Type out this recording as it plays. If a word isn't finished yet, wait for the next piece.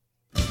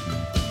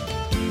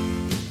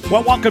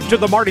Well, welcome to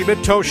the Marty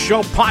Minto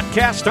Show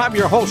podcast. I'm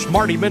your host,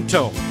 Marty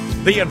Minto,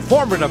 the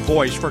informative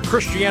voice for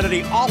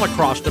Christianity all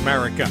across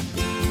America.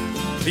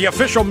 The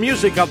official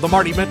music of the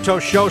Marty Minto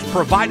Show is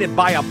provided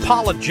by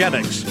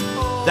Apologetics,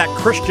 that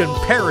Christian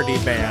parody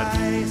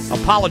band.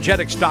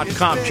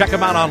 Apologetics.com. Check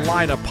them out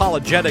online,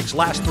 Apologetics,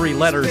 last three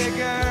letters,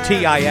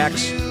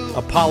 T-I-X,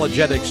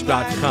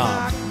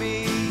 apologetics.com.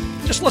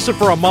 Just listen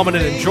for a moment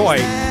and enjoy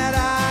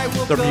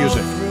their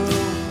music.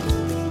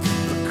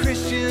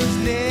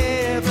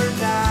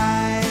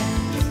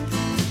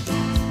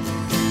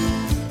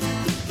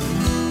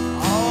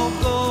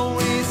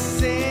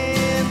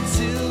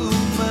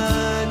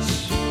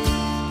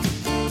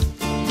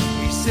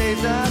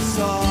 Saved us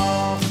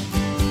all.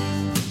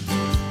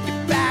 You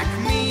back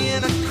me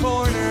in a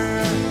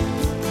corner,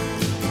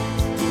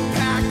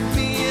 pack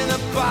me in a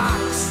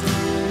box,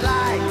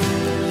 like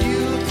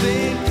you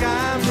think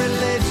I'm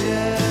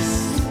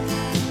religious,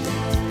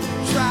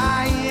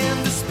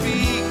 trying to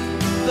speak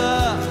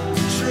the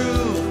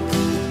truth,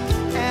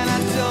 and I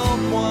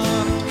don't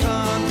want to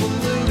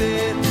convolute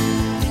it.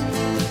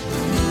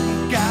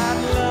 God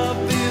love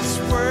this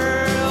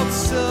world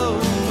so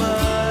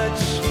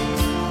much.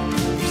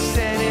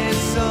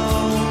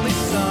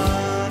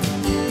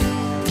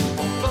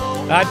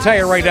 I tell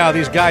you right now,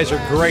 these guys are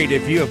great.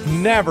 If you have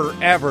never,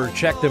 ever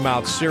checked them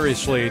out,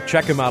 seriously,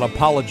 check them out.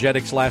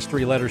 Apologetics, last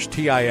three letters,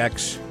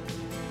 T-I-X,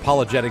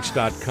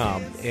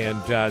 apologetics.com.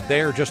 And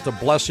they are just a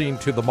blessing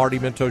to the Marty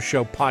Minto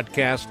Show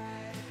podcast.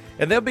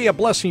 And they'll be a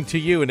blessing to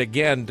you. And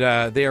again,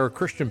 they are a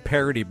Christian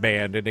parody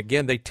band. And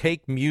again, they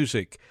take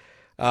music,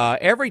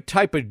 every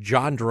type of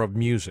genre of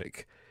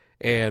music,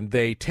 and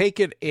they take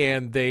it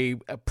and they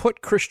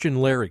put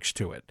Christian lyrics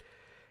to it.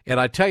 And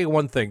I tell you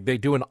one thing, they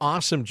do an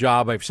awesome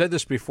job. I've said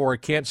this before, I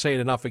can't say it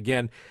enough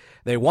again.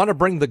 They want to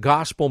bring the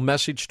gospel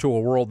message to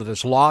a world that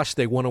is lost.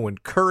 They want to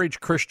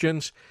encourage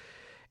Christians.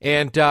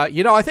 And,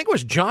 I think it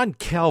was John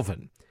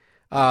Calvin,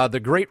 the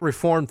great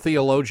Reformed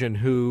theologian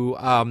who,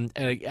 and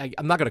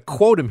I'm not going to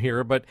quote him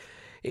here, but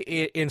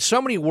in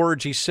so many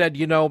words, he said,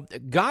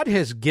 God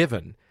has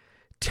given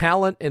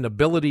talent and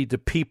ability to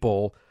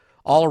people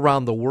all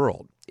around the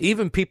world,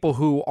 even people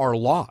who are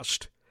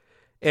lost.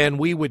 And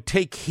we would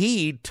take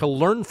heed to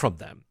learn from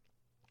them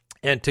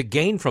and to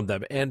gain from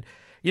them. And,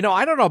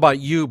 I don't know about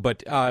you,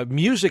 but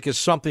music is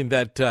something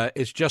that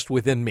is just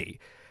within me.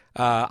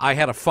 I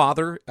had a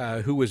father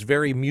who was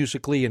very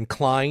musically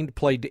inclined,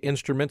 played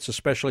instruments,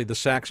 especially the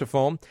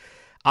saxophone.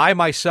 I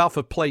myself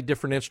have played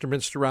different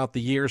instruments throughout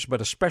the years,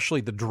 but especially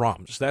the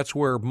drums. That's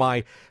where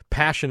my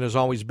passion has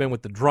always been,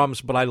 with the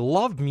drums. But I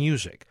love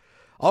music.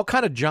 All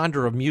kind of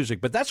genre of music,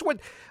 but that's what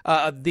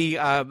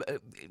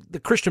the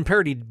Christian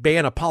parody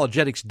band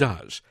Apologetics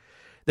does.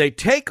 They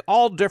take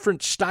all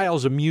different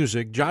styles of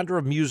music, genre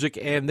of music,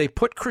 and they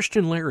put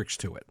Christian lyrics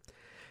to it.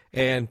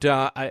 And,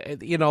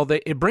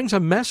 it brings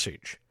a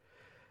message.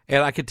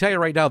 And I can tell you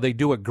right now, they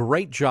do a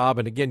great job.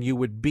 And again, you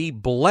would be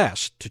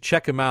blessed to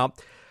check them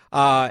out.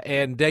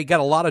 And they got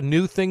a lot of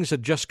new things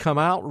that just come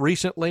out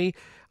recently.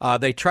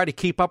 They try to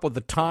keep up with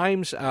the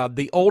times.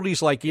 The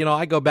oldies, like,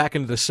 I go back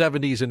into the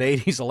 70s and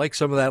 80s. I like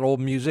some of that old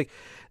music.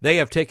 They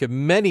have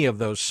taken many of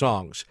those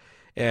songs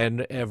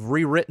and have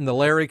rewritten the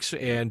lyrics.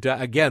 And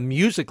again,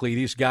 musically,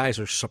 these guys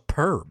are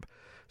superb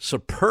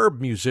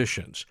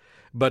musicians.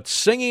 But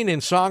singing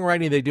and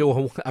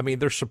songwriting,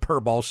 they're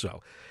superb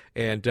also.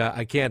 And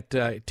I can't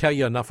tell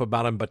you enough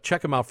about them, but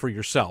check them out for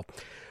yourself.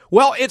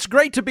 Well, it's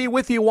great to be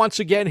with you once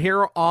again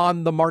here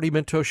on the Marty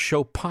Minto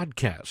Show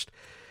podcast.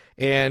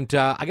 And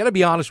I got to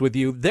be honest with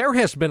you, there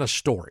has been a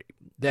story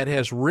that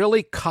has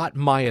really caught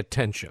my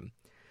attention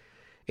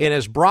and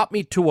has brought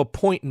me to a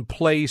point and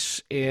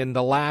place in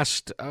the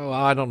last,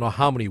 I don't know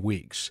how many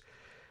weeks.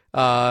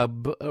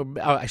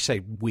 I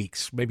say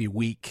weeks, maybe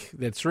week.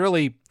 That's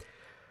really,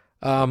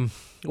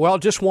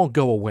 just won't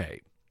go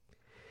away.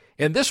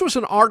 And this was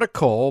an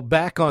article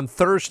back on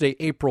Thursday,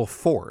 April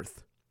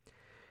 4th.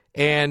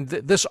 And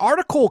this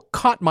article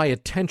caught my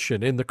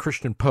attention in the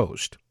Christian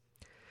Post.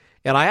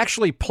 And I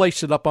actually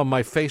placed it up on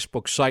my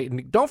Facebook site.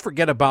 And don't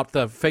forget about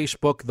the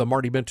Facebook, the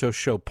Marty Minto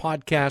Show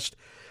podcast.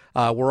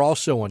 We're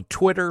also on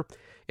Twitter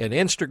and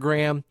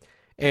Instagram.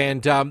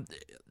 And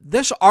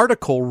this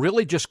article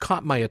really just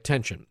caught my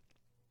attention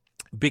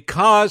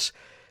because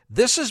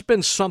this has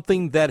been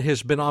something that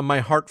has been on my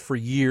heart for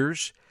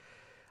years.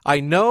 I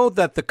know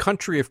that the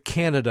country of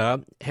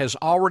Canada has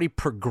already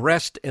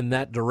progressed in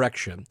that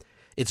direction.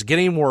 It's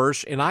getting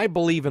worse, and I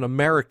believe in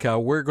America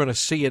we're going to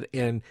see it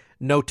in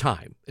no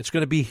time. It's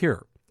going to be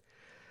here.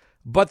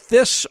 But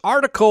this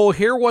article,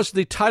 here was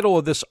the title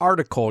of this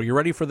article. You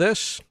ready for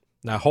this?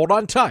 Now hold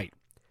on tight.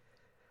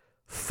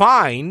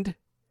 Fined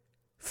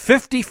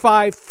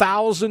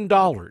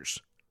 $55,000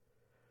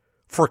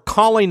 for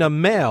calling a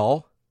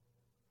male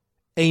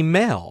a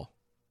male.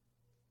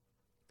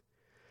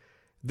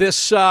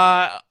 This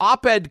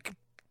op-ed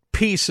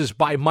piece is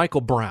by Michael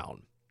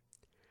Brown.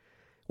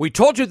 We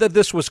told you that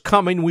this was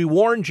coming. We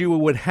warned you it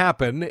would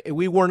happen.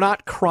 We were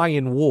not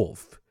crying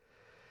wolf.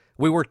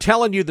 We were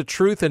telling you the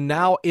truth, and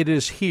now it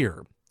is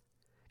here.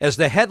 As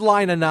the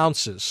headline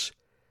announces,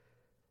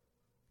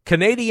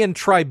 Canadian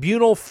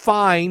tribunal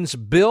fines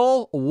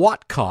Bill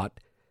Whatcott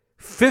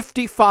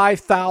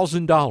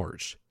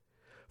 $55,000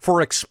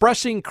 for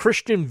expressing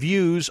Christian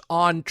views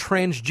on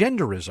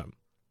transgenderism.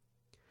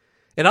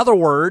 In other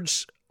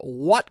words,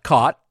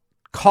 Whatcott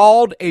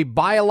called a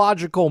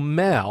biological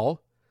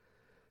male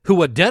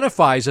who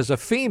identifies as a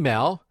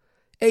female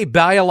a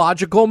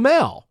biological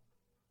male.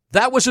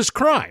 That was his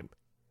crime.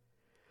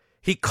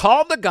 He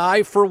called the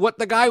guy for what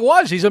the guy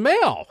was. He's a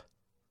male.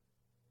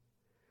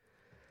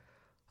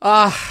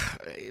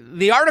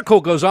 The article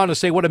goes on to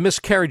say what a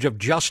miscarriage of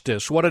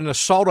justice, what an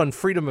assault on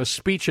freedom of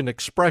speech and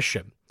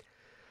expression.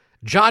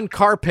 John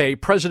Carpe,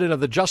 president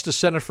of the Justice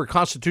Center for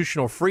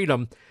Constitutional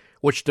Freedom,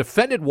 which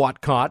defended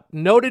Whatcott,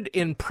 noted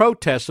in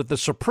protest that the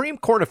Supreme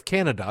Court of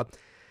Canada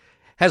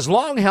has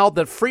long held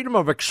that freedom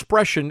of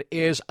expression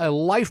is a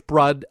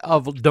lifeblood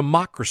of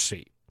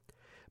democracy,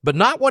 but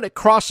not when it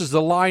crosses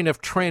the line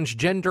of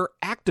transgender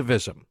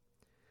activism.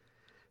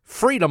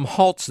 Freedom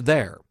halts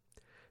there.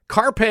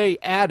 Carpe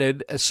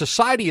added,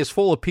 society is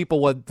full of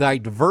people with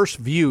diverse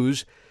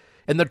views,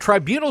 and the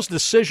tribunal's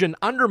decision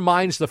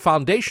undermines the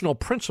foundational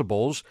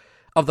principles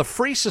of the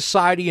free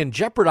society and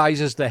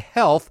jeopardizes the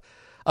health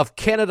of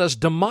Canada's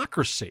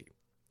democracy.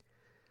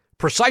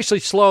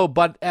 Precisely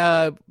but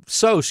as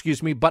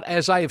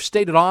I have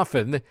stated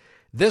often,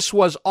 this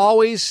was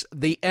always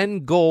the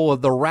end goal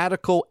of the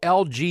radical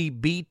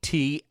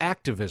LGBT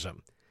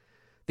activism.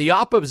 The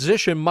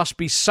opposition must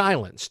be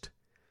silenced.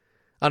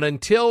 And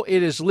until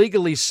it is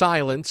legally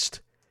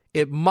silenced,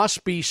 it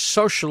must be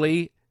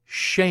socially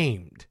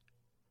shamed.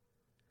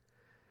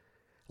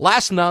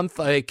 Last month,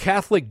 a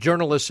Catholic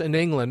journalist in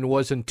England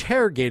was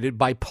interrogated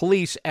by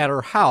police at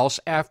her house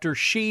after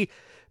she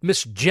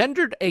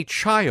misgendered a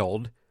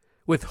child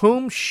with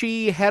whom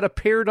she had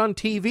appeared on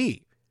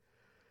TV.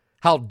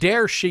 How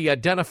dare she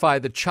identify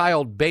the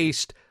child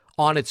based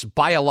on its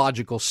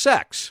biological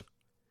sex?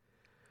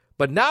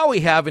 But now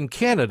we have in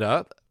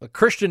Canada, a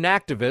Christian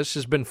activist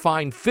has been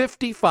fined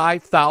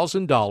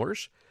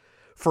 $55,000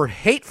 for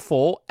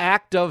hateful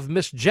act of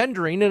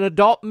misgendering an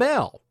adult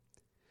male.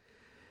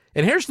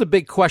 And here's the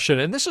big question,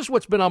 and this is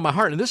what's been on my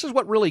heart, and this is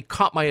what really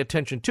caught my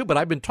attention too, but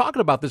I've been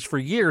talking about this for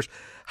years.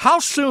 How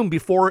soon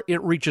before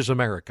it reaches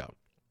America?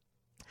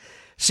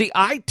 See,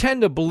 I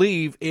tend to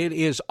believe it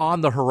is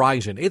on the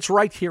horizon. It's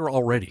right here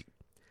already.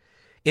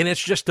 And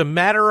it's just a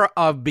matter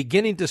of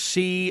beginning to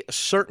see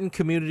certain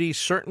communities,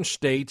 certain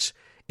states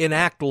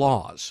enact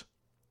laws,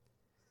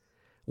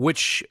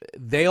 which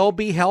they'll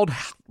be held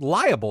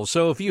liable.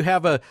 So if you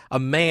have a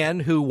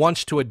man who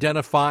wants to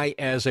identify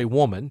as a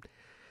woman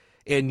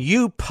and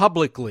you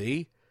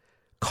publicly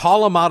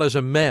call him out as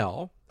a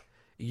male,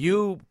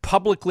 you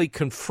publicly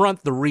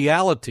confront the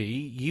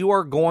reality, you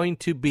are going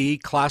to be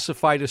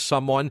classified as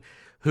someone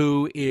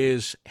who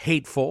is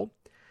hateful.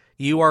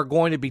 You are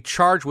going to be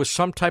charged with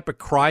some type of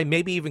crime,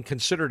 maybe even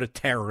considered a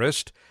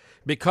terrorist,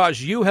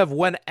 because you have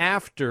went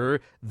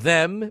after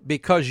them,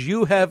 because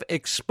you have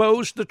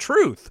exposed the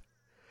truth.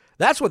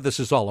 That's what this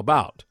is all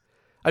about.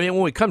 I mean,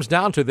 when it comes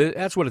down to this,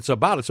 that's what it's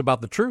about. It's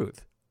about the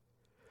truth.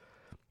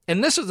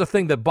 And this is the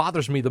thing that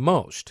bothers me the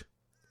most.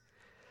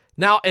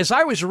 Now, as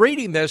I was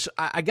reading this,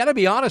 I got to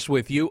be honest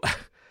with you,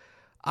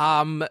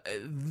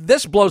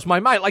 this blows my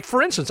mind. Like,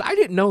 for instance, I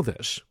didn't know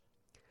this.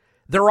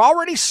 There are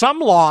already some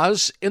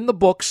laws in the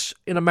books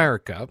in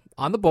America,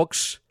 on the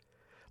books,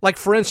 like,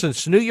 for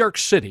instance, New York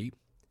City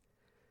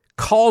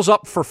calls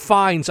up for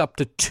fines up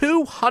to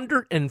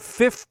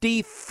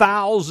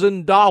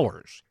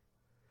 $250,000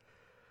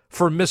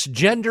 for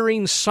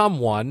misgendering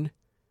someone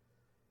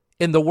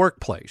in the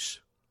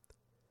workplace.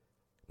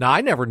 Now,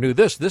 I never knew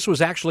this. This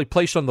was actually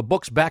placed on the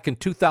books back in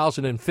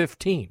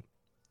 2015.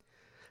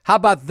 How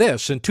about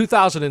this? In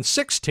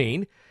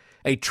 2016,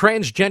 a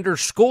transgender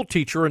school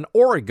teacher in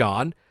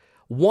Oregon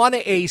won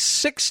a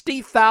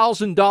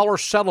 $60,000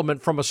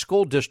 settlement from a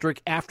school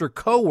district after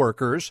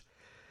coworkers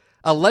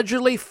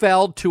allegedly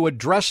failed to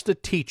address the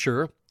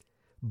teacher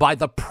by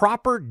the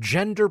proper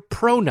gender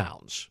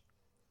pronouns.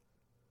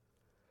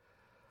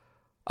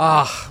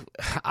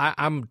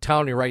 I'm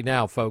telling you right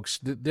now, folks,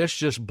 this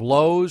just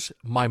blows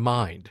my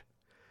mind.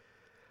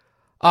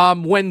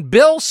 When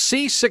Bill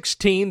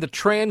C-16, the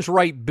trans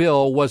right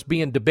bill, was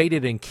being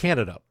debated in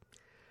Canada,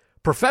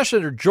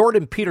 Professor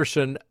Jordan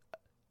Peterson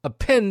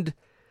opined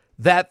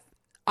that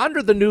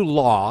under the new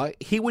law,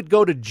 he would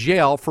go to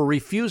jail for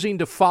refusing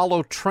to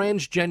follow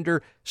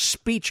transgender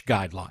speech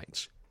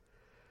guidelines.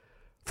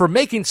 For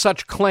making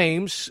such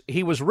claims,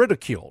 he was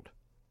ridiculed.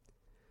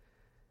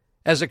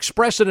 As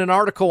expressed in an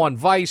article on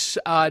Vice,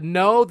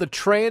 no, the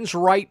trans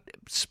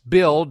rights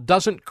bill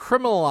doesn't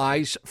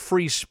criminalize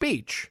free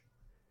speech.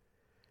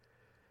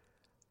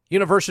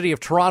 University of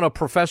Toronto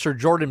professor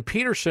Jordan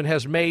Peterson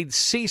has made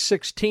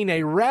C-16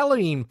 a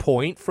rallying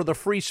point for the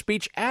free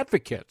speech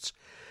advocates.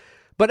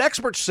 But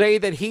experts say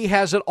that he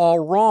has it all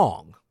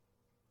wrong.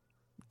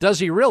 Does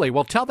he really?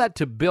 Well, tell that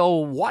to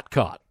Bill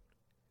Whatcott.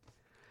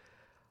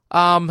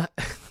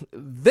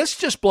 This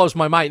just blows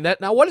my mind.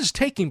 Now, what is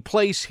taking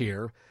place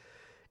here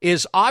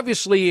is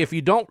obviously, if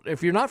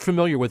you're not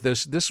familiar with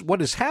this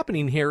what is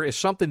happening here is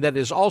something that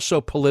is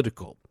also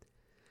political.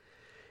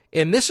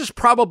 And this is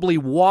probably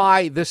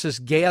why this is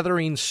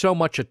gathering so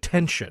much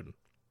attention.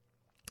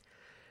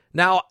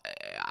 Now,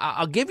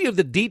 I'll give you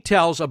the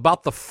details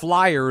about the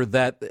flyer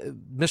that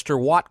Mr.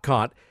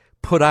 Whatcott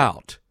put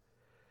out,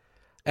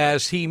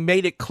 as he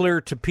made it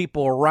clear to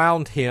people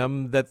around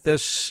him that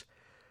this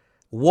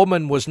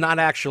woman was not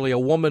actually a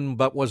woman,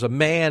 but was a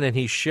man, and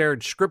he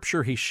shared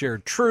scripture, he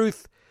shared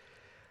truth.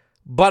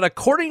 But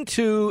according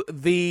to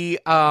the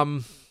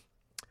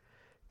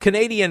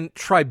Canadian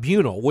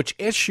Tribunal, which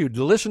issued,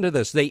 listen to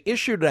this, they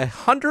issued a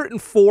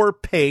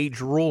 104-page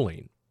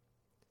ruling.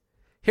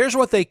 Here's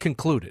what they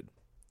concluded.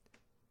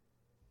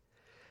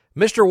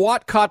 Mr.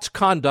 Whatcott's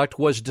conduct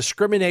was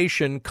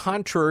discrimination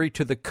contrary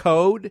to the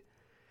code,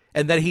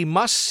 and that he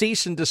must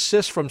cease and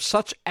desist from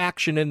such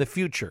action in the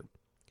future.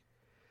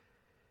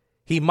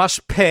 He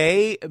must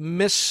pay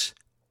Miss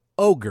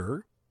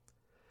Oger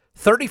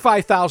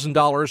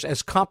 $35,000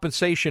 as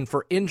compensation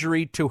for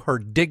injury to her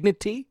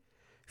dignity,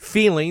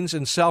 feelings,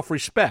 and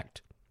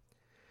self-respect.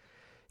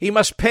 He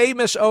must pay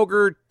Miss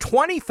Oger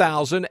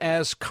 $20,000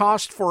 as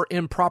cost for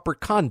improper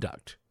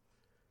conduct.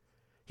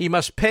 He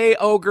must pay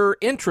Oger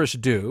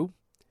interest due.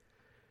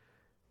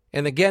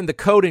 And again, the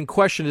code in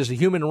question is the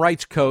Human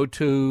Rights Code,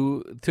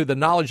 to the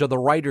knowledge of the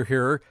writer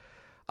here,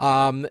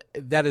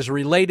 that is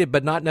related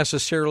but not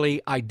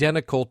necessarily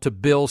identical to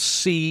Bill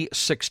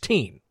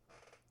C-16.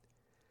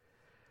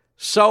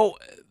 So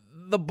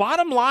the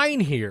bottom line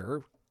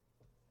here,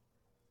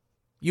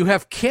 you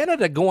have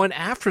Canada going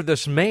after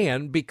this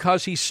man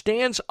because he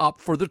stands up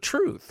for the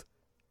truth.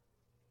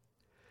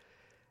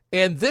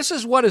 And this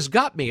is what has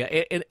got me.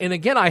 And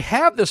again, I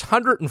have this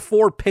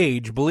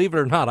 104-page, believe it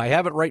or not, I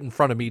have it right in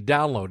front of me,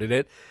 downloaded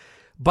it.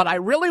 But I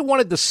really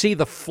wanted to see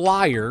the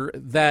flyer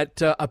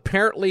that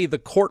apparently the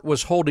court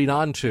was holding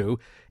on to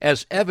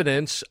as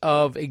evidence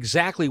of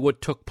exactly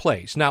what took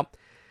place. Now,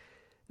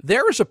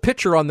 there is a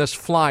picture on this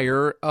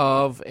flyer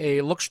of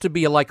looks to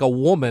be like a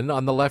woman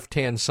on the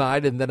left-hand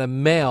side, and then a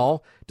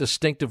male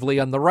distinctively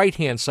on the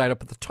right-hand side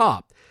up at the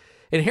top.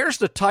 And here's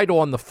the title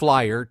on the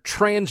flyer,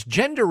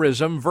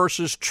 Transgenderism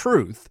versus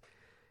Truth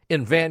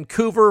in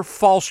Vancouver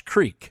False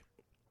Creek.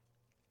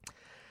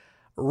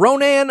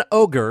 Ronan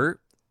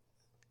Oger,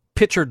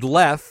 pictured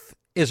left,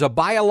 is a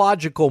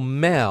biological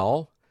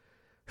male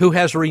who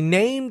has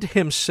renamed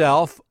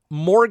himself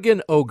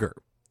Morgan Oger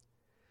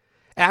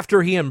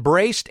after he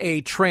embraced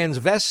a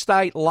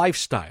transvestite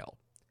lifestyle.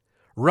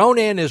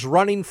 Ronan is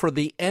running for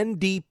the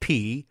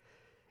NDP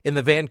in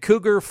the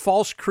Vancouver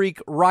False Creek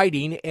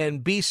riding,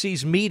 and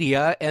BC's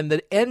media and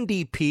the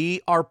NDP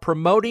are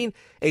promoting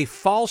a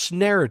false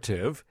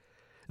narrative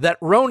that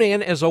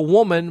Ronan is a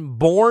woman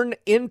born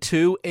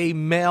into a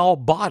male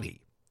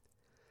body.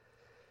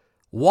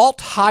 Walt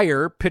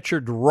Heyer,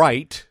 pictured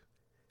right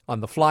on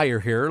the flyer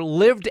here,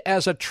 lived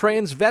as a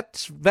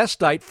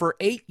transvestite for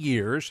 8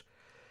 years.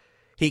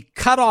 He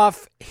cut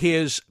off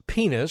his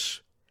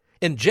penis,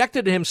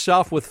 injected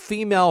himself with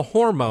female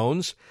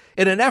hormones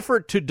in an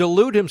effort to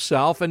delude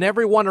himself and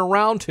everyone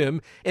around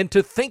him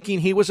into thinking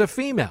he was a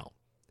female.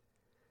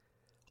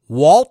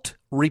 Walt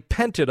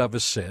repented of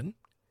his sin,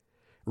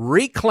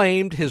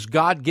 reclaimed his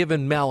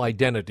God-given male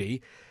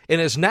identity,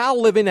 and is now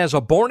living as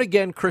a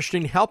born-again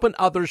Christian, helping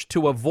others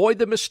to avoid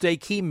the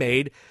mistake he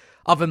made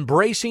of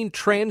embracing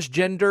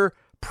transgender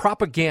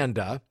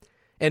propaganda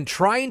and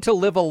trying to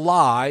live a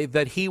lie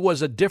that he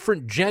was a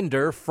different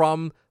gender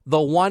from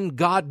the one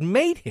God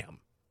made him.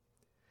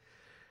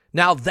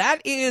 Now,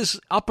 that is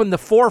up in the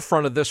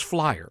forefront of this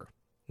flyer.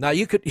 Now,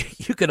 you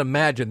could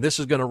imagine this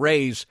is going to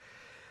raise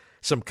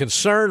some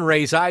concern,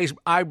 raise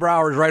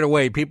eyebrows right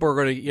away. People are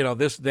going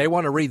to, they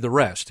want to read the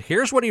rest.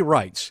 Here's what he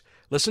writes.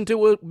 Listen to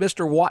what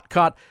Mr.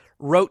 Whatcott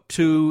wrote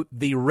to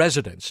the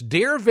residents.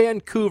 Dear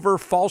Vancouver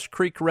False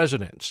Creek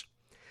residents,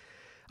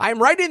 I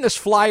am writing this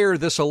flyer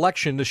this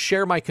election to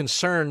share my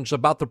concerns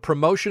about the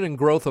promotion and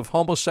growth of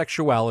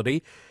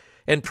homosexuality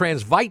and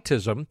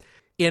transvestism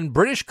in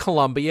British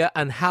Columbia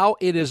and how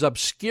it is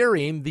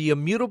obscuring the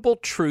immutable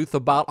truth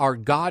about our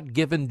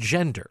God-given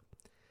gender.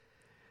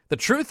 The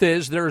truth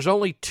is there is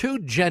only two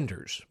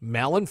genders,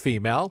 male and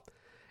female,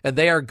 and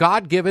they are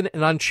God-given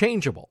and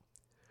unchangeable.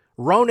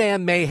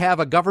 Ronan may have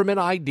a government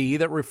ID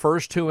that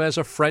refers to as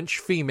a French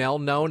female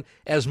known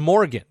as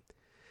Morgan,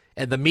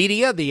 and the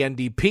media, the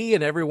NDP,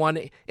 and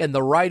everyone in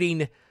the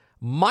writing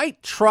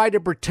might try to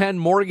pretend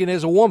Morgan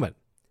is a woman.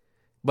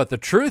 But the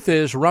truth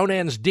is,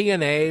 Ronan's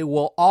DNA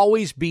will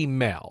always be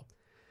male.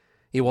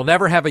 He will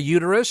never have a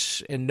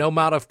uterus, and no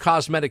amount of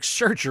cosmetic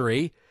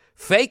surgery,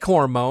 fake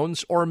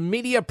hormones, or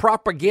media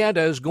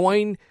propaganda is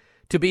going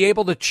to be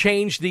able to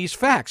change these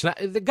facts. Now,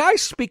 the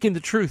guy's speaking the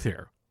truth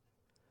here.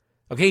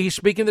 Okay, he's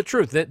speaking the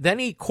truth. Then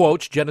he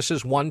quotes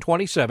Genesis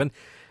 1:27.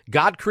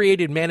 God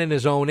created man in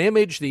his own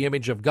image. The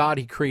image of God,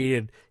 he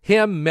created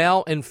him.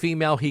 Male and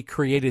female, he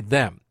created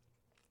them.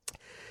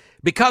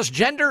 Because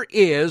gender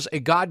is a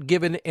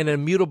God-given and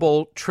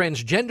immutable,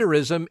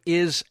 transgenderism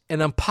is an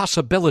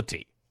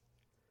impossibility.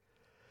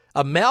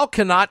 A male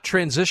cannot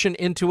transition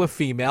into a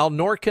female,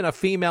 nor can a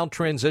female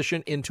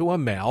transition into a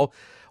male.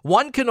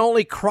 One can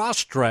only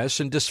cross-dress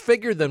and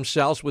disfigure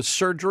themselves with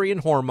surgery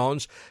and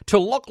hormones to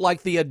look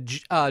like the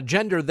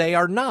gender they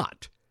are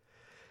not.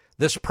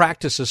 This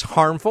practice is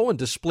harmful and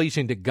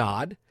displeasing to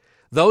God.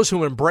 Those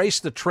who embrace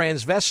the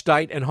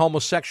transvestite and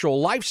homosexual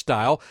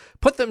lifestyle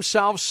put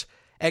themselves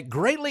at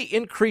greatly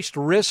increased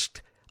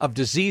risk of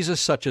diseases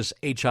such as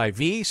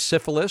HIV,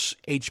 syphilis,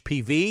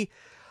 HPV,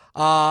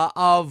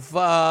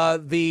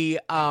 the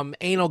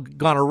anal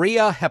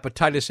gonorrhea,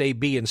 hepatitis A,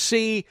 B, and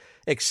C,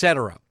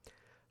 etc.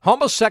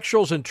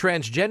 Homosexuals and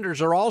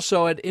transgenders are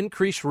also at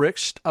increased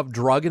risk of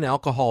drug and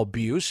alcohol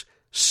abuse,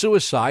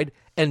 suicide,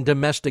 and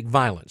domestic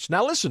violence.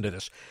 Now listen to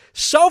this.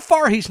 So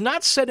far, he's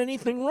not said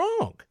anything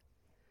wrong.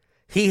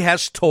 He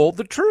has told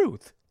the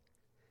truth.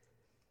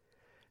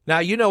 Now,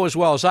 you know as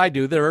well as I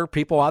do, there are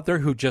people out there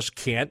who just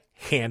can't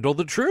handle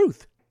the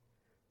truth.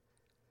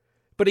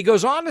 But he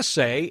goes on to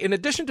say, in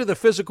addition to the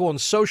physical and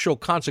social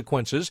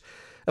consequences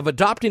of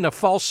adopting a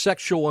false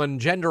sexual and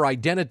gender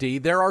identity,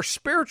 there are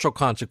spiritual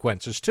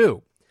consequences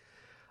too.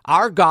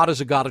 Our God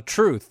is a God of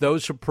truth.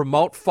 Those who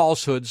promote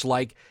falsehoods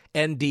like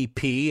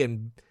NDP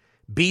and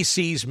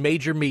BC's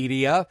major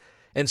media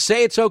and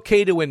say it's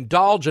okay to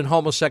indulge in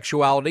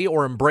homosexuality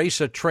or embrace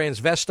a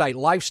transvestite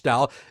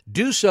lifestyle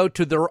do so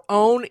to their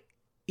own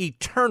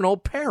eternal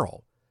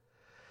peril.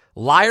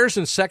 Liars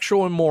and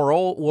sexual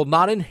immoral will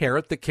not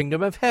inherit the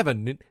kingdom of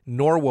heaven,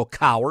 nor will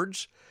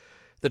cowards.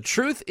 The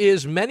truth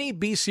is, many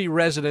BC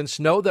residents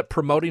know that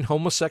promoting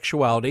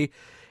homosexuality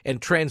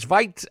and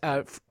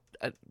transvestism,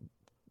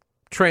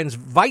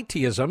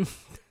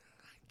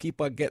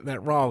 keep on getting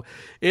that wrong,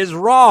 is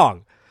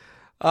wrong.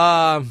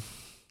 But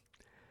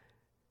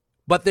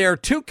they are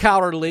too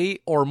cowardly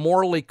or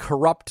morally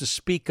corrupt to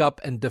speak up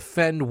and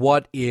defend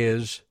what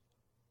is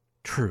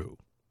true.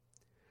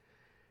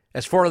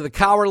 As for the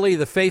cowardly,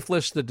 the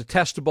faithless, the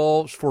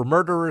detestable, for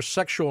murderers,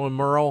 sexual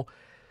immoral,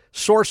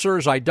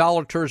 sorcerers,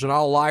 idolaters, and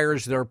all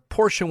liars, their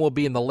portion will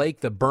be in the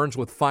lake that burns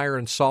with fire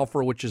and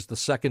sulfur, which is the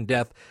second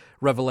death,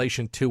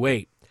 Revelation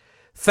 2:8.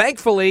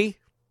 Thankfully,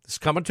 it's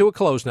coming to a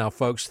close now,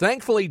 folks.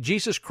 Thankfully,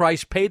 Jesus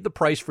Christ paid the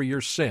price for your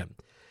sin.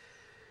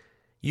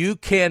 You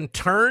can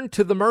turn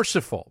to the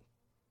merciful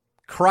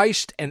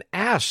Christ and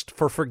ask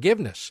for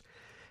forgiveness.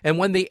 And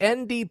when the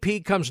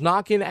NDP comes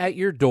knocking at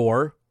your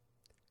door,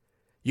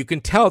 you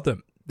can tell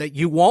them that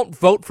you won't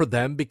vote for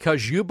them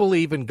because you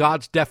believe in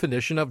God's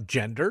definition of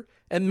gender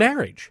and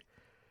marriage.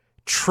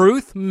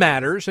 Truth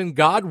matters, and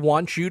God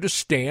wants you to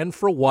stand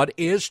for what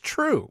is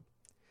true.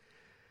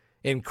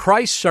 In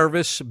Christ's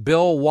service,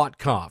 Bill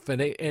Watcott,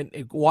 and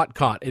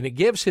it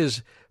gives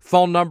his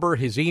phone number,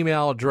 his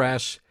email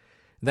address.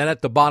 Then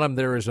at the bottom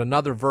there is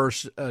another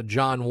verse,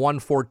 John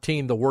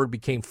 1:14, the Word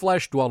became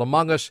flesh, dwelt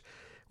among us.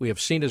 We have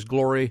seen his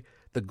glory,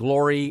 the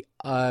glory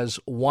as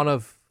one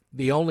of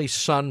the only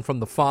Son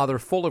from the Father,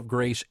 full of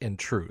grace and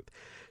truth.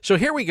 So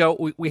here we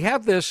go. We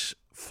have this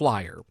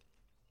flyer.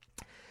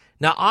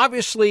 Now,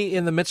 obviously,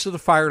 in the midst of the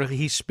fire,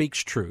 he speaks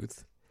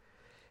truth.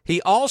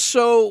 He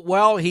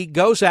also, he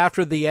goes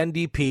after the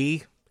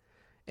NDP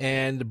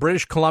and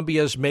British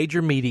Columbia's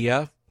major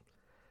media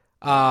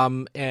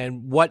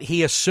and what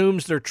he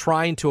assumes they're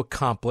trying to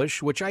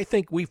accomplish, which I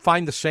think we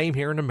find the same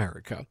here in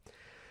America.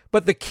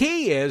 But the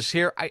key is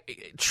here,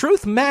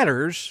 truth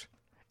matters,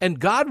 and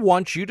God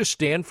wants you to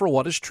stand for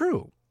what is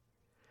true.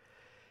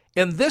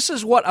 And this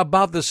is what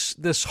about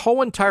this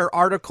whole entire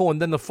article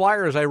and then the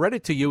flyer, as I read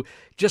it to you,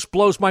 just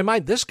blows my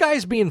mind. This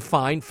guy's being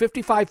fined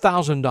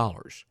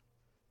 $55,000.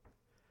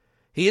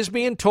 He is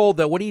being told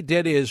that what he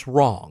did is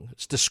wrong.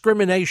 It's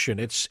discrimination.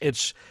 It's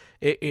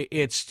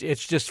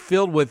just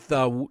filled with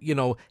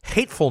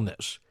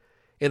hatefulness.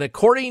 And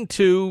according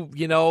to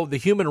the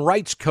Human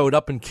Rights Code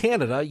up in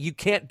Canada, you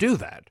can't do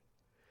that.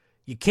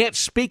 You can't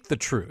speak the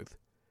truth.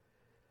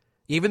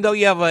 Even though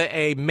you have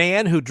a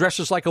man who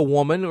dresses like a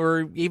woman,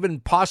 or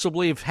even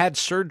possibly have had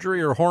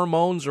surgery or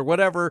hormones or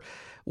whatever,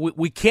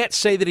 we can't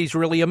say that he's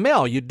really a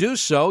male. You do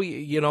so,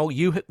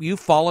 you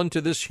fall into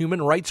this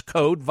Human Rights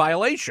Code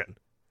violation,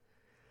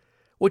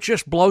 which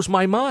just blows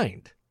my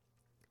mind.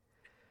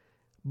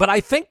 But I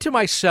think to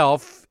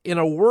myself, in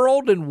a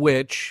world in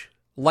which,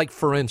 like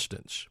for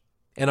instance,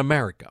 in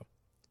America,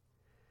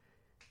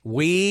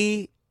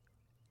 we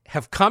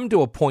have come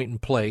to a point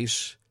and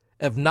place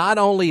of not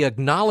only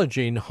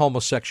acknowledging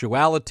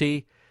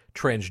homosexuality,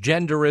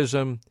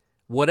 transgenderism,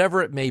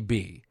 whatever it may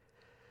be,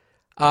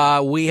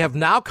 we have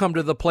now come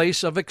to the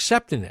place of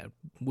accepting it.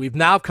 We've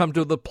now come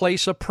to the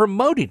place of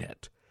promoting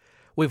it.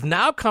 We've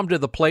now come to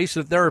the place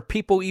that there are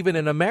people even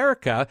in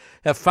America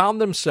have found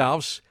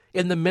themselves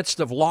in the midst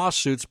of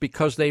lawsuits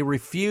because they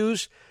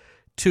refuse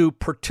to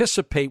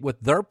participate with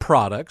their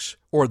products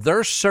or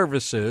their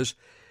services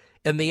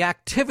in the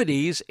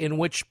activities in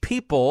which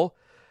people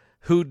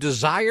who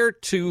desire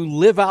to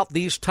live out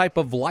these type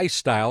of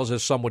lifestyles,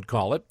 as some would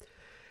call it,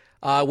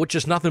 which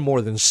is nothing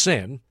more than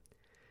sin,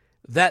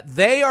 that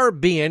they are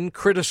being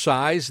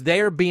criticized,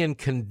 they are being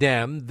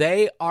condemned,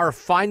 they are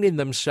finding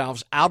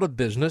themselves out of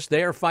business,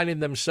 they are finding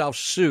themselves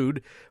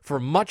sued for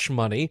much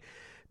money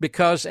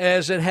because,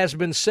 as it has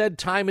been said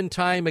time and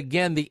time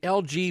again, the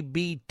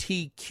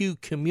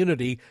LGBTQ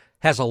community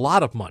has a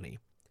lot of money.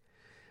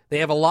 They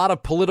have a lot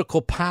of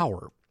political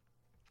power.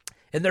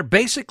 And they're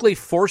basically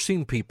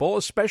forcing people,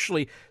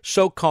 especially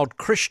so-called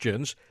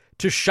Christians,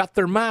 to shut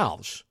their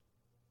mouths.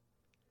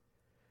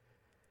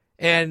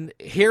 And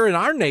here in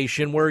our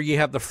nation, where you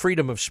have the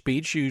freedom of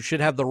speech, you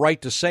should have the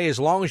right to say, as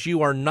long as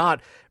you are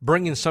not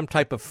bringing some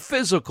type of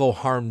physical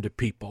harm to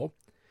people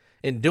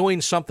and doing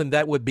something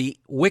that would be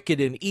wicked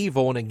and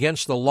evil and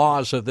against the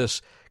laws of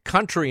this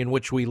country in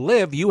which we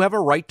live, you have a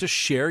right to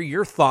share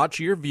your thoughts,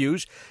 your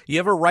views. You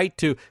have a right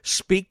to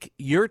speak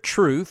your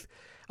truth,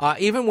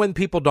 even when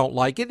people don't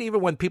like it,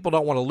 even when people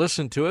don't want to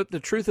listen to it. The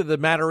truth of the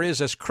matter is,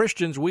 as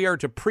Christians, we are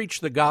to preach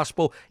the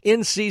gospel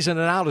in season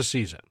and out of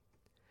season.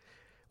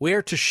 We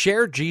are to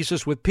share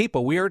Jesus with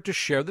people. We are to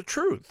share the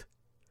truth.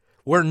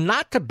 We're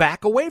not to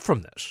back away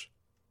from this.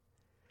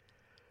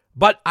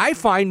 But I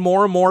find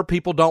more and more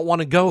people don't want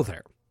to go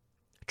there.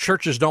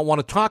 Churches don't want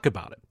to talk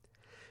about it.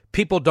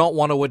 People don't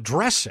want to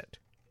address it.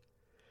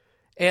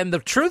 And the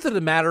truth of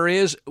the matter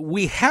is,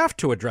 we have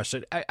to address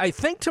it. I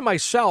think to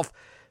myself,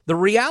 the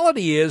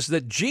reality is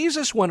that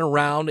Jesus went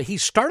around, he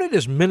started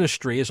his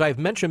ministry, as I've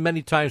mentioned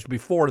many times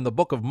before in the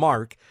book of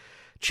Mark,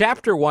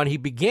 chapter 1, he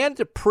began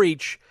to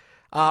preach,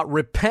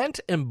 repent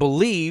and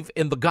believe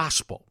in the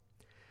gospel.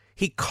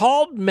 He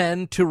called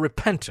men to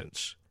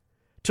repentance,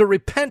 to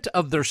repent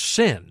of their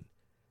sin,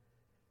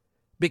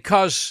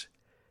 because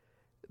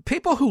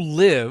people who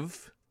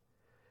live,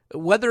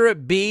 whether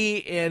it be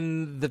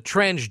in the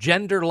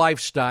transgender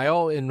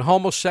lifestyle, in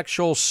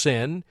homosexual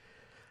sin,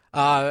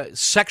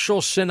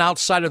 sexual sin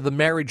outside of the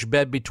marriage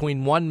bed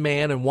between one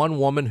man and one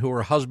woman who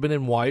are husband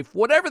and wife,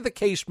 whatever the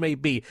case may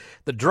be,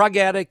 the drug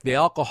addict, the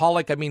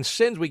alcoholic,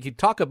 sins, we could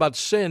talk about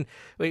sin.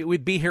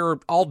 We'd be here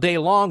all day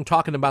long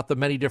talking about the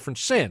many different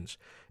sins.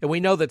 And we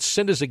know that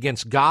sin is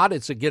against God.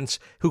 It's against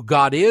who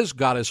God is.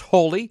 God is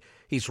holy.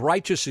 He's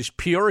righteous. He's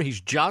pure. He's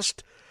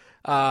just.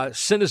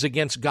 Sin is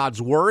against God's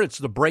word. It's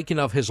the breaking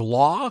of his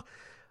law.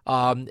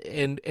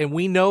 And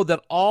we know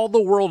that all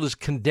the world is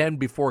condemned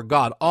before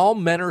God. All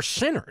men are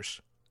sinners.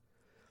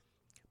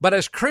 But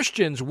as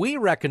Christians, we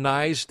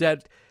recognize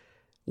that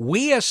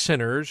we as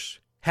sinners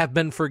have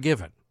been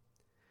forgiven.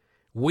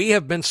 We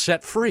have been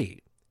set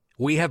free.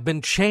 We have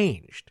been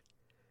changed.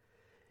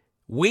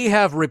 We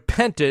have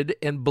repented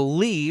and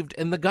believed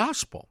in the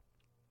gospel.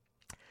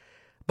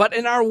 But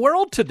in our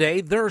world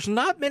today, there's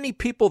not many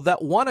people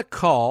that want to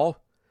call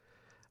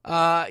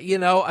a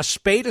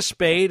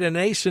spade, an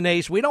ace an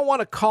ace. We don't want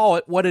to call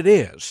it what it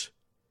is.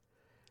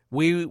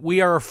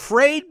 We are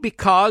afraid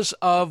because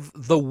of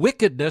the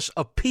wickedness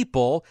of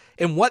people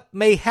and what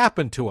may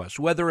happen to us,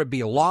 whether it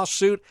be a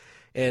lawsuit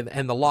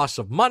and the loss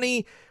of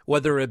money,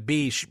 whether it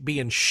be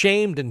being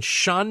shamed and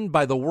shunned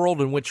by the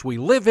world in which we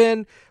live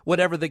in,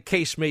 whatever the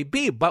case may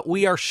be. But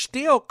we are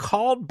still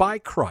called by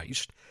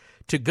Christ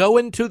to go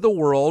into the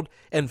world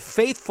and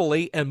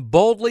faithfully and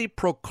boldly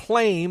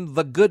proclaim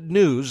the good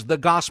news, the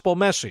gospel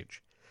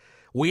message.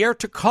 We are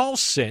to call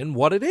sin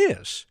what it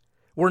is.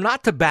 We're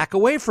not to back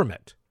away from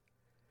it.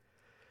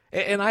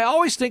 And I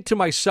always think to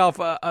myself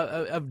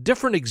of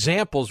different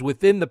examples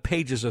within the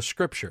pages of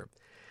Scripture.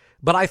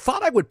 But I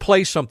thought I would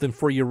play something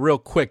for you real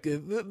quick.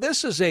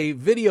 This is a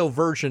video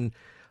version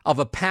of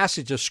a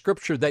passage of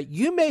Scripture that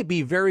you may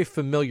be very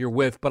familiar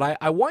with, but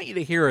I want you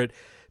to hear it,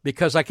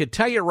 because I could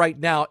tell you right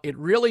now, it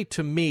really,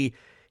 to me,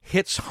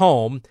 hits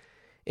home,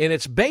 and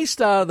it's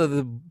based out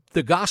of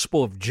the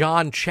Gospel of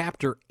John,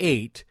 chapter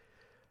 8,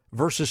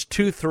 verses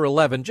 2 through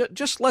 11.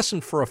 Just listen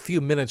for a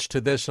few minutes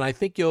to this, and I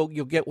think you'll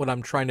get what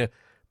I'm trying to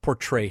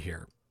portray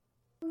here.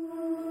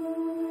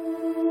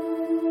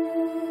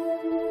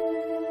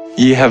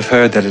 Ye have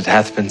heard that it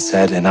hath been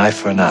said, an eye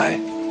for an eye,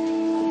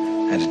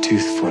 and a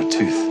tooth for a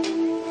tooth.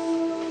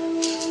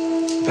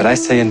 But I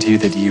say unto you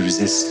that ye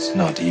resist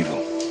not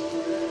evil.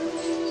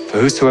 For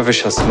whosoever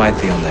shall smite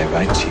thee on thy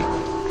right cheek,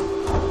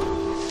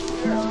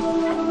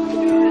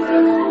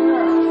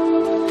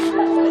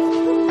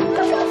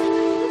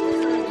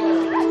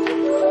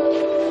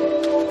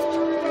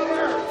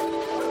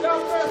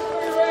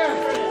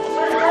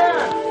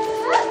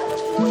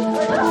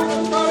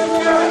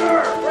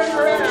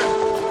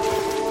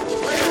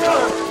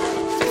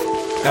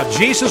 Now,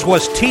 Jesus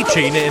was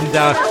teaching, and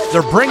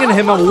they're bringing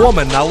him a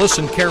woman. Now,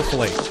 listen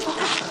carefully.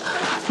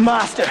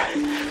 Master,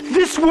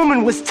 this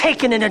woman was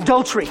taken in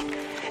adultery,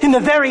 in the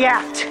very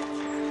act.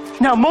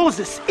 Now,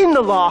 Moses, in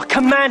the law,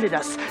 commanded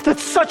us that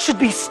such should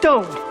be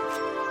stoned.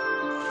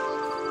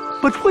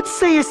 But what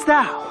sayest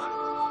thou?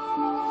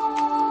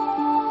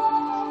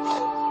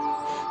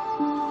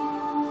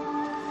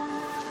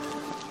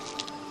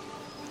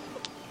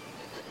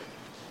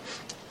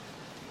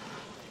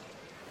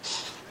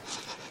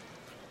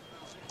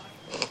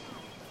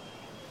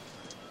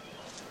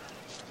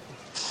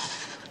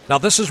 Now,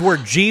 this is where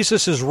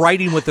Jesus is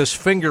writing with his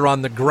finger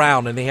on the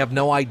ground, and they have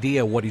no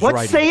idea what he's writing.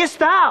 What sayest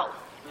thou?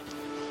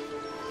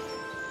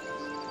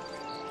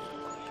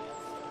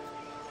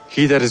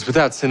 he that is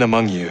without sin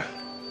among you,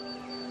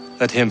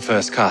 let him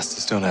first cast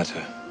a stone at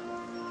her.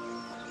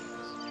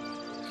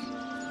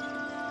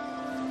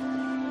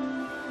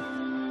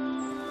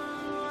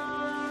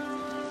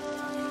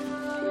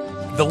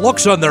 The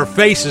looks on their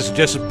faces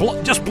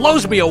just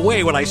blows me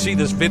away when I see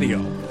this video.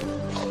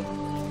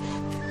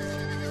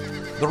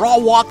 They're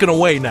all walking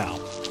away now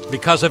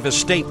because of his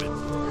statement.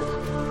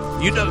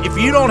 If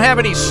you don't have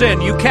any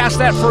sin, you cast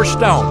that first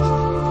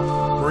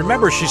stone.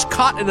 Remember, she's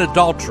caught in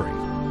adultery.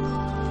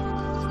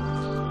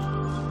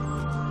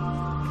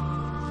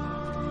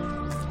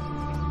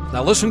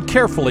 Now listen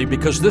carefully,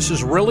 because this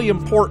is really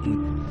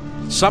important.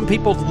 Some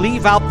people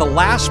leave out the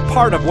last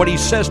part of what he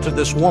says to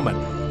this woman,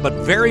 but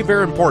very,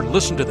 very important.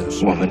 Listen to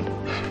this. Woman,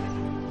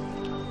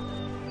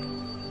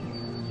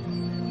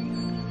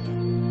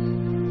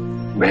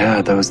 where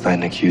are those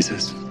thine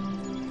accusers?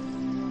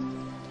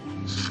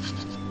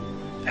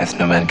 Hath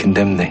no man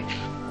condemned thee?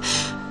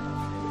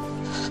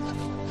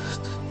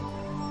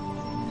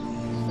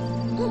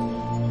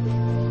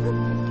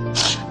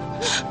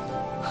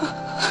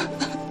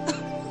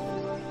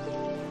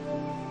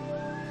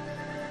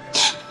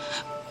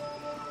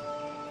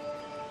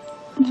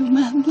 No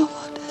man, Lord.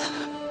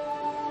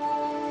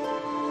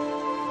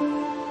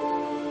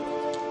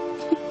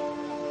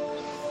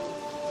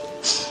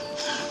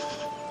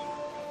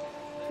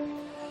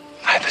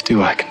 Neither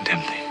do I condemn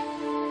thee.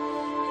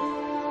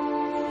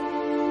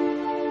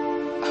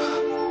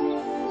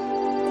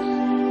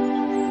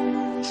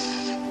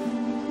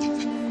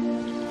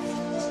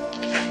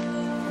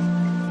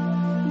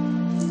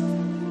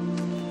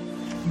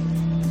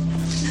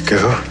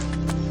 Go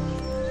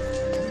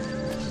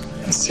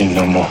and sin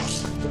no more.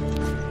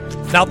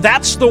 Now,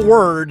 that's the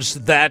words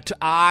that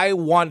I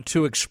want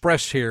to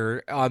express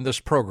here on this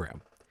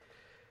program.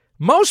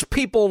 Most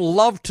people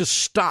love to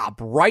stop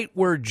right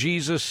where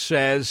Jesus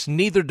says,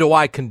 neither do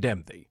I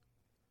condemn thee.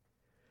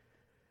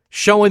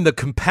 Showing the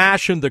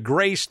compassion, the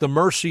grace, the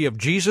mercy of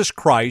Jesus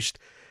Christ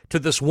to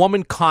this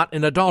woman caught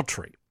in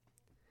adultery.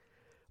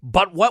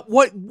 But what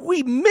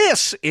we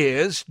miss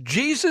is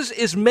Jesus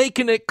is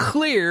making it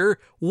clear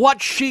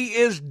what she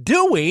is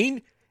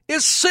doing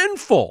is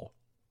sinful.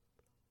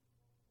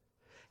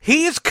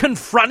 He is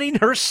confronting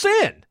her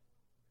sin.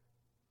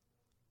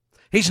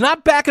 He's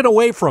not backing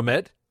away from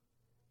it.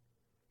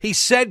 He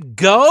said,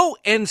 go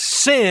and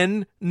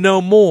sin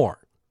no more.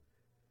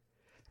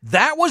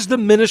 That was the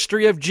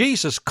ministry of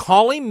Jesus,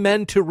 calling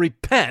men to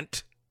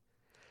repent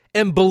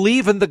and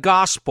believe in the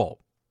gospel.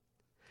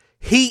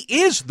 He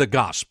is the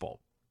gospel.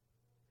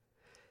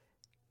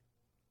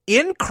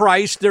 In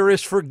Christ, there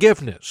is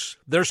forgiveness,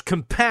 there's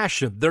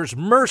compassion, there's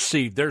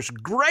mercy, there's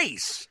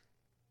grace.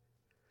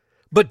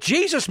 But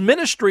Jesus'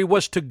 ministry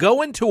was to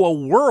go into a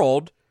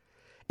world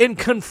and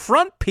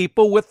confront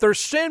people with their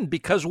sin.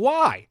 Because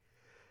why?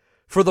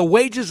 For the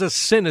wages of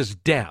sin is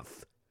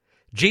death.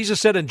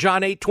 Jesus said in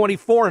John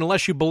 8:24,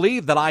 unless you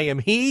believe that I am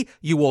he,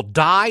 you will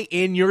die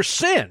in your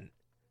sin.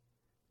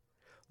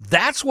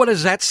 That's what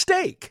is at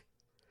stake.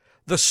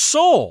 The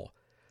soul,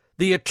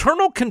 the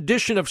eternal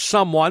condition of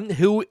someone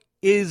who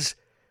is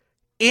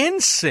in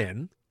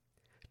sin,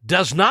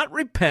 does not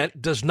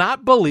repent, does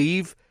not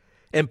believe,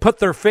 and put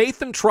their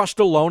faith and trust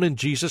alone in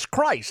Jesus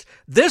Christ.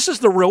 This is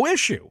the real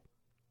issue.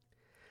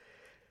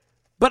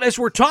 But as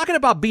we're talking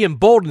about being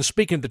bold and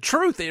speaking the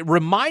truth, it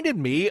reminded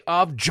me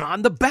of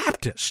John the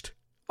Baptist.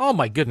 Oh,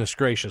 my goodness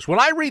gracious. When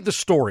I read the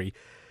story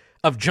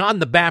of John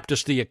the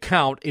Baptist, the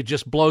account, it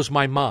just blows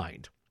my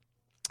mind.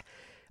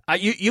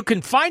 You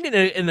can find it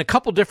in a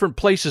couple different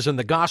places in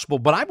the gospel,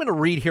 but I'm going to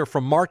read here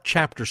from Mark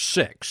chapter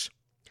 6.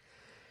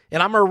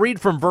 And I'm going to read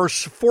from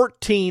verse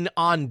 14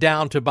 on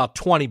down to about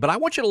 20, but I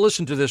want you to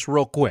listen to this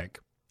real quick.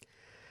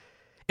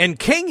 And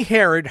King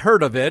Herod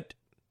heard of it,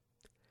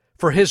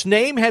 for his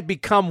name had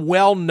become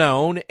well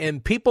known,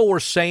 and people were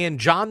saying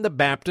John the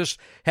Baptist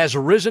has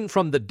risen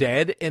from the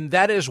dead, and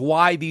that is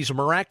why these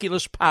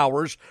miraculous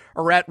powers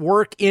are at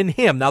work in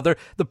him. Now,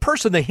 the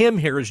person, the him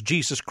here is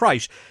Jesus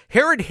Christ.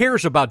 Herod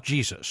hears about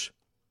Jesus.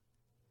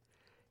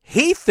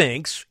 He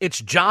thinks it's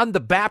John the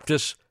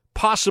Baptist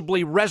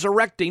possibly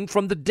resurrecting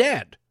from the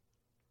dead.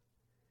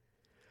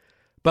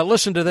 But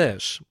listen to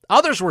this.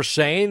 Others were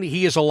saying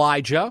he is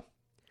Elijah.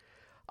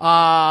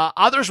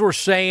 Others were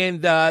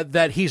saying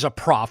that he's a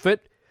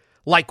prophet,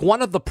 like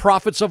one of the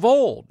prophets of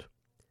old.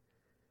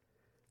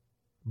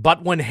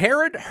 But when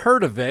Herod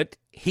heard of it,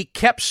 he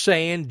kept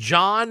saying,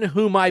 John,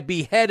 whom I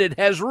beheaded,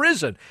 has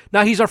risen.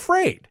 Now he's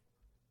afraid.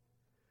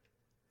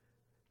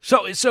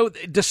 So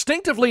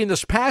distinctively in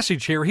this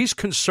passage here, he's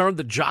concerned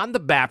that John the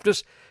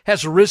Baptist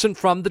has risen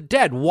from the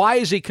dead. Why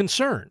is he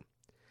concerned?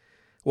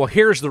 Well,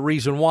 here's the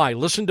reason why.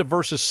 Listen to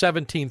verses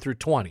 17 through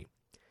 20.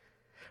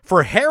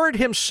 For Herod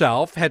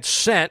himself had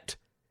sent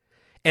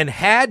and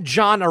had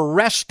John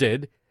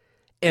arrested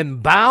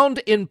and bound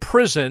in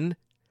prison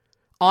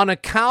on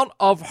account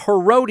of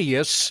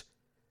Herodias,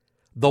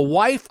 the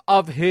wife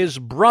of his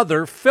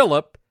brother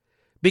Philip,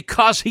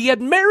 because he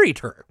had married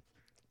her.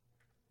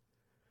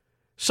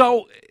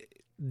 So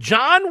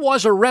John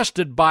was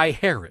arrested by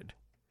Herod.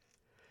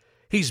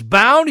 He's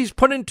bound, he's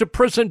put into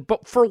prison,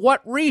 but for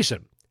what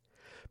reason?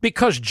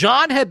 Because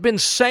John had been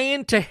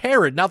saying to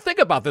Herod, now think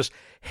about this,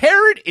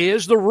 Herod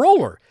is the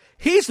ruler.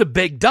 He's the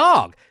big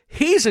dog.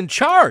 He's in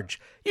charge.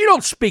 You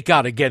don't speak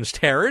out against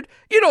Herod.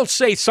 You don't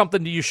say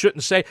something that you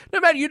shouldn't say. No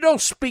matter, you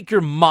don't speak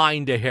your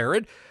mind to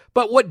Herod.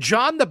 But what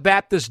John the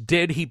Baptist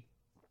did, he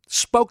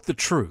spoke the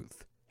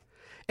truth.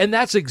 And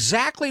that's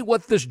exactly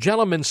what this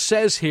gentleman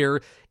says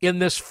here in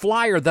this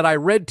flyer that I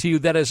read to you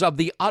that is of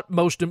the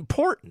utmost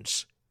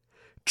importance.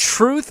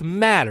 Truth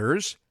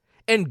matters,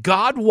 and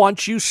God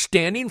wants you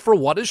standing for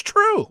what is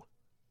true.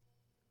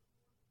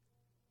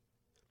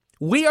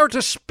 We are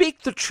to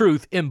speak the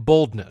truth in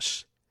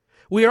boldness.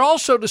 We are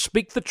also to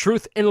speak the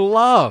truth in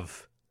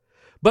love.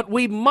 But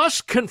we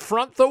must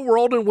confront the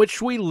world in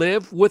which we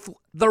live with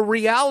the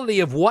reality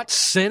of what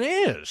sin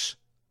is.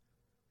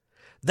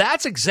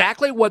 That's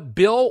exactly what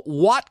Bill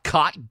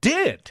Watcott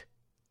did.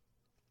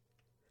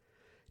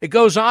 It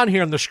goes on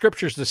here in the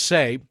scriptures to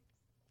say,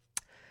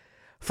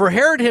 for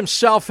Herod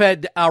himself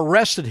had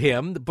arrested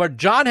him, but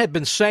John had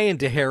been saying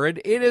to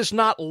Herod, it is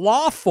not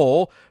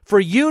lawful for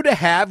you to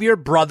have your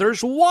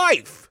brother's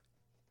wife.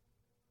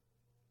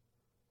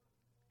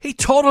 He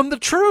told him the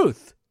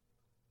truth.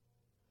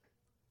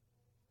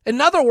 In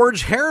other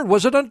words, Herod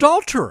was an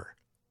adulterer.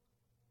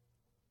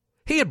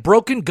 He had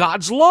broken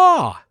God's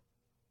law.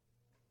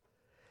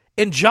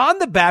 And John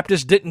the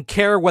Baptist didn't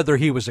care whether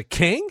he was a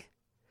king.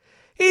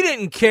 He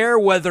didn't care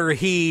whether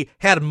he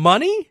had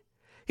money.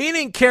 He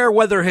didn't care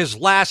whether his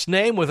last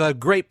name was a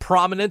great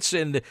prominence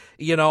in,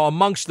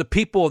 amongst the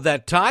people of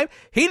that time.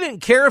 He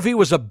didn't care if he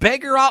was a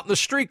beggar out in the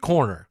street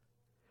corner.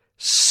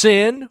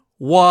 Sin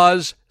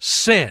was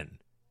sin.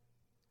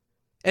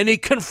 And he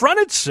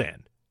confronted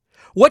sin,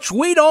 which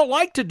we don't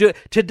like to do.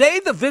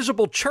 Today, the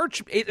visible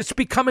church, it's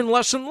becoming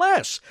less and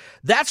less.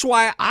 That's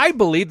why I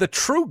believe the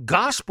true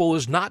gospel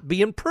is not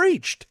being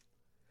preached.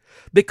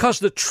 Because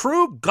the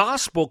true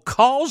gospel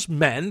calls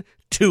men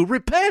to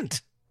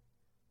repent.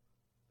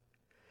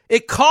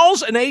 It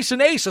calls an ace,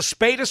 a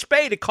spade, a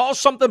spade. It calls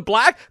something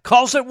black,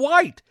 calls it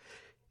white.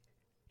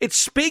 It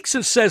speaks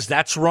and says,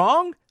 that's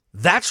wrong,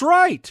 that's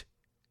right.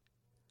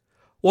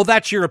 Well,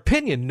 that's your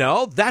opinion.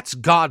 No, that's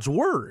God's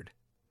word.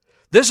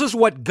 This is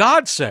what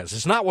God says.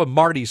 It's not what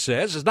Marty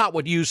says. It's not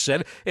what you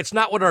said. It's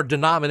not what our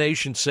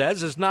denomination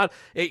says. It's not,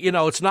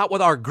 it's not what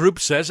our group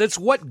says. It's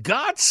what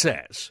God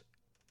says.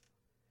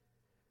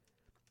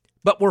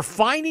 But we're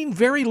finding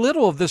very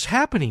little of this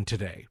happening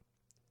today.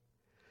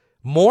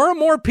 More and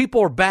more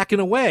people are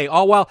backing away.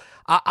 Oh, well,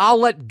 I'll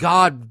let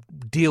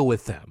God deal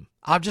with them.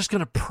 I'm just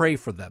going to pray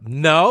for them.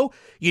 No,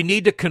 you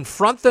need to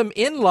confront them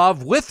in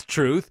love with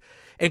truth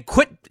and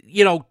quit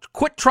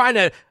trying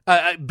to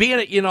be in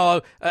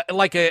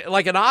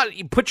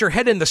it, put your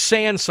head in the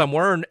sand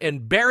somewhere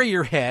and bury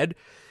your head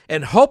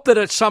and hope that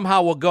it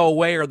somehow will go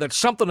away or that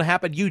something will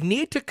happen. You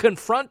need to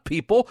confront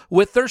people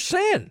with their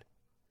sin.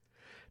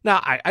 Now,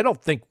 I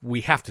don't think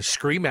we have to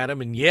scream at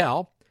them and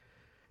yell.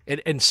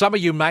 And some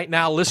of you might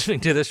now listening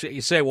to this,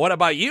 you say, what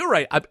about you,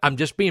 Ray? I'm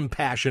just being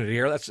passionate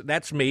here.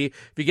 That's me.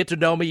 If you get to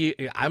know me,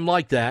 I'm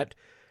like that.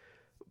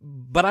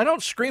 But I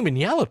don't scream and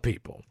yell at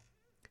people.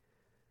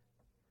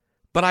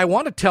 But I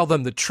want to tell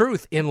them the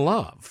truth in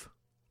love.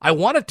 I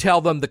want to tell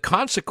them the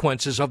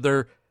consequences of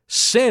their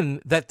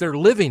sin that they're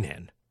living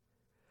in.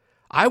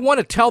 I want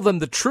to tell them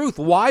the truth.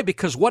 Why?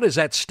 Because what is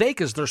at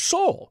stake is their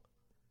soul.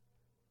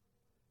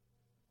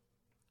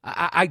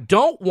 I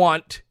don't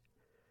want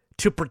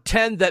to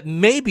pretend that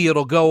maybe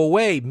it'll go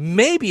away.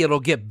 Maybe it'll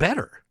get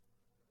better.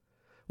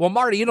 Well,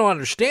 Marty, you don't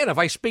understand. If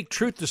I speak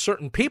truth to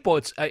certain people,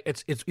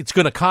 it's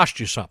going to cost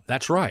you something.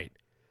 That's right.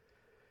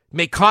 It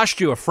may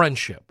cost you a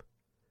friendship.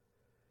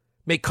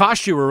 It may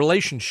cost you a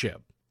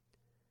relationship.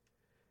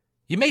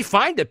 You may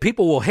find that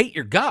people will hate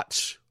your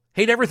guts,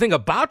 hate everything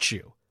about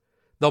you.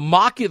 They'll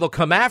mock you. They'll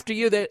come after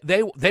you.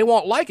 They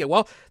won't like it.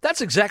 Well,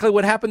 that's exactly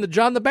what happened to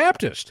John the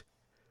Baptist.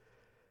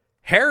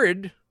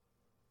 Herod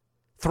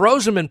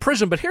throws him in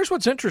prison. But here's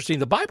what's interesting.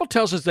 The Bible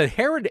tells us that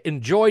Herod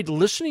enjoyed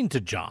listening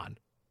to John.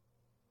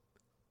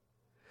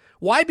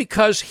 Why?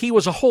 Because he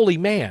was a holy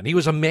man. He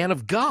was a man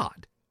of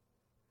God.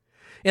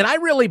 And I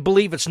really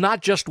believe it's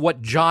not just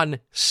what John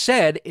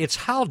said, it's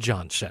how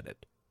John said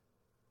it.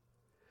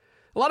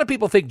 A lot of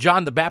people think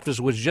John the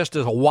Baptist was just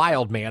a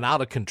wild man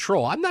out of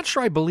control. I'm not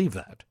sure I believe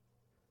that.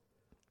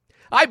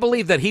 I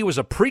believe that he was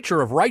a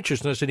preacher of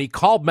righteousness and he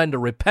called men to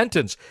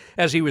repentance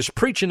as he was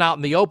preaching out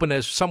in the open,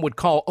 as some would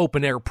call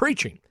open-air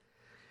preaching.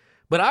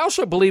 But I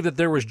also believe that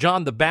there was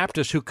John the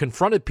Baptist who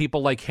confronted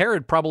people like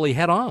Herod probably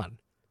head on.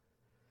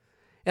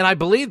 And I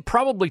believe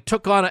probably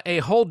took on a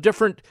whole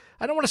different,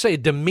 I don't want to say a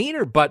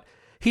demeanor, but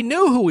he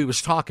knew who he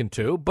was talking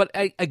to. But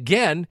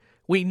again,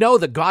 we know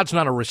that God's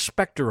not a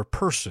respecter of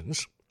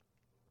persons.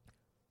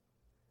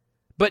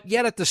 But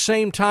yet at the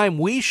same time,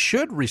 we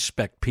should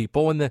respect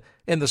people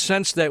in the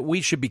sense that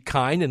we should be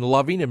kind and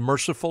loving and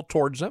merciful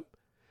towards them.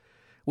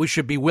 We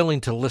should be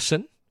willing to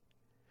listen.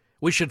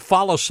 We should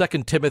follow 2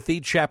 Timothy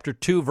chapter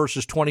 2,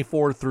 verses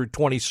 24 through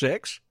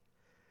 26.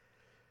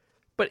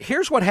 But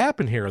here's what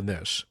happened here in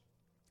this.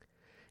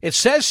 It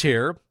says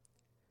here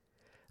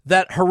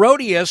that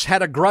Herodias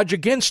had a grudge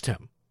against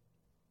him.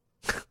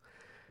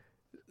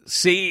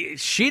 See,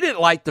 she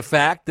didn't like the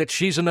fact that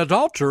she's an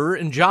adulterer,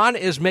 and John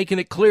is making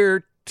it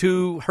clear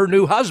to her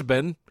new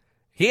husband,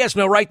 He has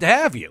no right to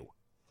have you.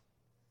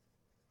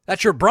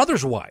 That's your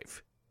brother's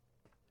wife.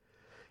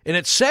 And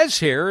it says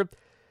here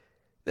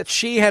that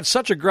she had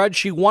such a grudge,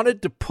 she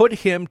wanted to put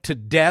him to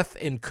death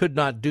and could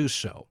not do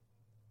so.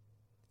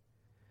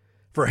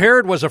 For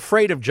Herod was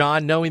afraid of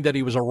John, knowing that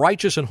he was a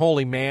righteous and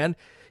holy man.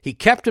 He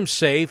kept him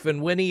safe,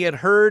 and when he had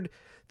heard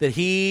that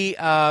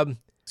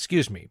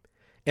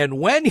and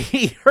when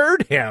he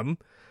heard him,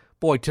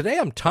 boy, today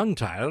I'm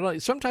tongue-tied. I don't know,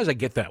 sometimes I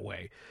get that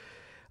way.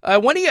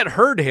 When he had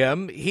heard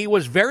him, he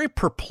was very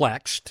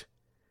perplexed,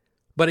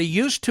 but he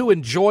used to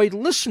enjoy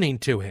listening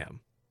to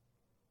him.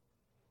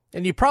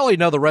 And you probably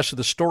know the rest of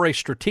the story.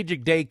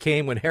 Strategic day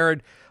came when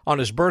Herod, on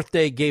his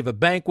birthday, gave a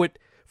banquet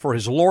for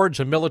his lords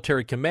and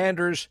military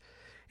commanders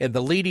and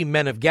the leading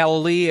men of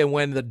Galilee. And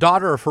when the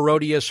daughter of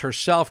Herodias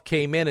herself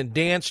came in and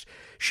danced,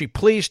 she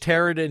pleased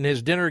Herod and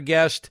his dinner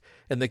guest.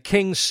 And the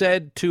king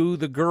said to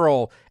the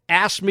girl,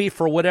 "Ask me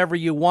for whatever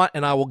you want,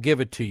 and I will give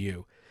it to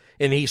you."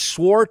 And he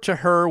swore to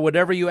her,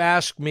 "Whatever you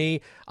ask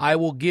me, I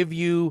will give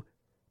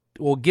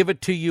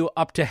it to you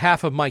up to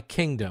half of my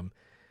kingdom."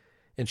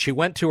 And she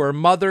went to her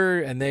mother,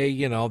 and they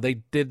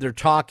did their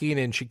talking,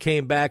 and she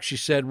came back. She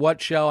said,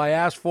 "What shall I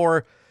ask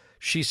for?"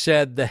 She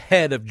said, "The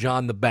head of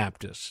John the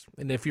Baptist."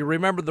 And if you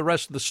remember the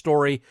rest of the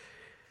story,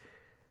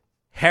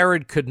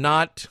 Herod could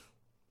not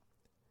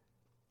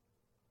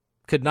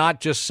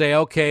just say,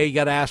 "Okay, you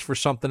got to ask for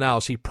something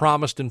else." He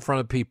promised in front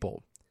of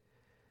people.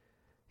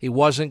 He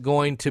wasn't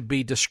going to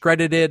be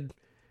discredited.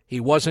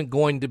 He wasn't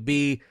going to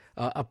be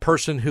a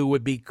person who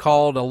would be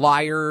called a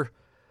liar.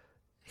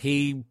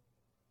 Even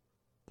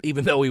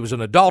though he was an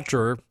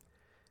adulterer,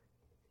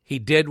 he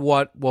did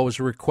what was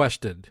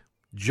requested.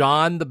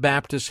 John the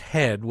Baptist's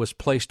head was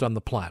placed on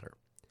the platter.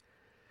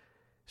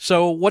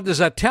 So what does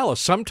that tell us?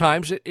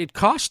 Sometimes it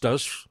cost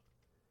us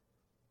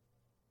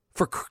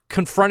for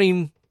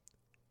confronting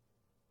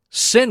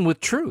sin with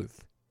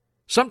truth.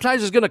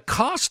 Sometimes it's going to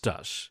cost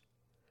us.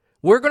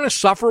 We're going to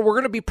suffer. We're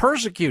going to be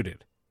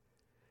persecuted.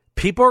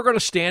 People are going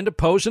to stand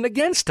opposing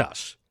against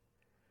us.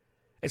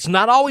 It's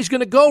not always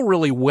going to go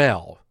really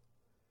well.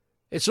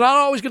 It's not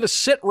always going to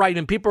sit right,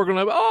 and people are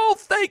going to, "Oh,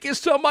 thank you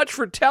so much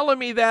for telling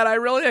me that.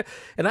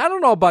 And I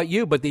don't know about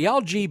you, but the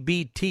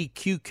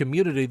LGBTQ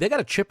community, they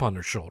got a chip on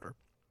their shoulder.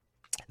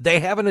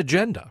 They have an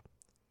agenda.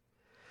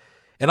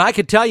 And I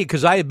can tell you,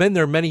 because I had been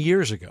there many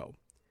years ago.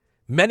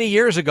 Many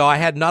years ago, I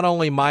had not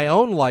only my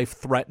own life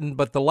threatened,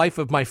 but the life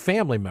of my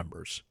family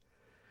members,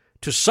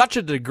 to such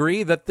a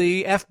degree that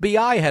the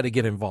FBI had to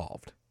get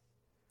involved.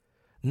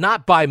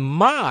 Not by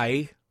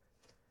my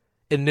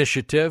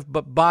initiative,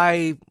 but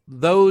by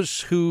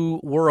those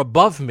who were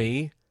above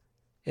me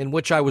in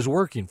which I was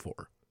working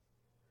for.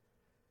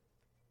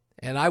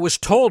 And I was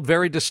told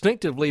very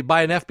distinctively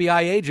by an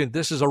FBI agent,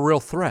 this is a real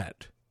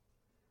threat.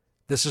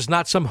 This is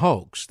not some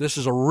hoax. This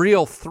is a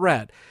real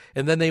threat.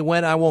 And then they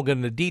went, I won't get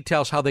into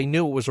details how they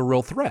knew it was a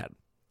real threat.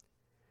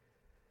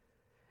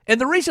 And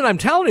the reason I'm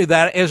telling you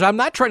that is I'm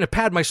not trying to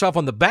pat myself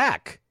on the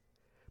back,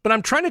 but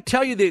I'm trying to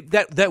tell you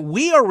that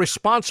we are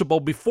responsible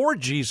before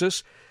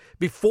Jesus,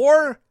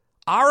 before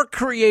our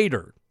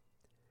Creator,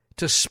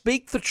 to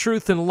speak the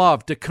truth in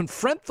love, to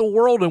confront the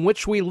world in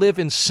which we live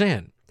in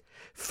sin.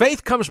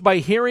 Faith comes by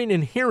hearing,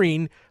 and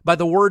hearing by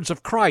the words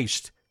of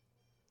Christ.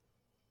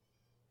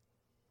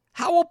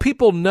 How will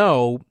people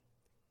know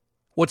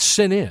what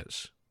sin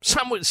is?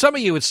 Some of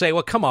you would say,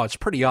 "Well, come on, it's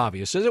pretty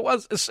obvious." As it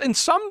was, in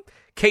some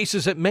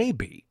cases it may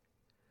be.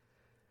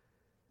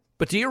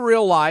 But do you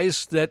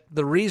realize that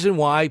the reason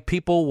why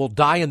people will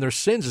die in their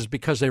sins is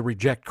because they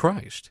reject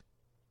Christ?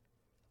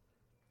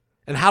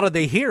 And how do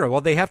they hear?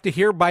 Well, they have to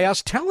hear by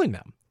us telling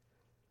them.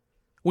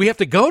 We have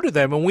to go to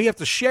them and we have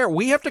to share.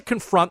 We have to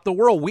confront the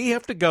world. We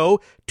have to go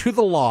to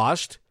the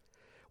lost.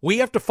 We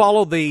have to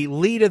follow the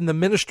lead in the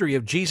ministry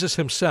of Jesus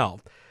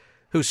himself,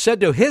 who said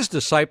to his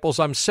disciples,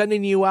 "I'm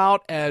sending you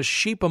out as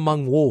sheep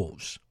among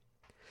wolves.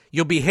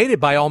 You'll be hated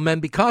by all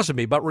men because of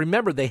me." But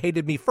remember, they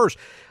hated me first.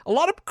 A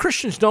lot of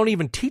Christians don't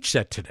even teach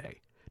that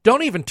today.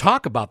 Don't even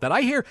talk about that.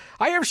 I hear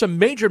some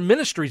major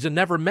ministries that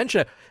never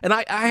mention it. And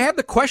I have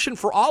the question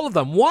for all of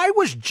them. Why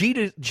was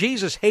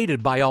Jesus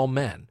hated by all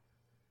men?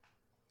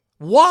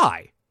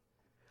 Why?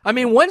 I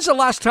mean, when's the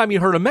last time you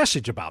heard a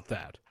message about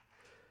that?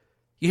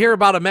 You hear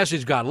about a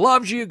message, God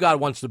loves you, God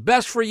wants the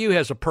best for you,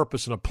 has a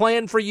purpose and a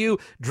plan for you,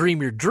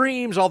 dream your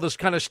dreams, all this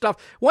kind of stuff.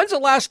 When's the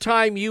last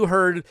time you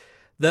heard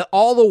that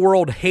all the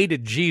world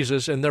hated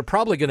Jesus and they're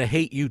probably going to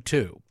hate you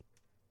too?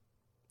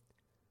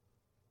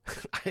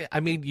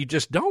 I mean, you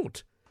just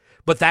don't.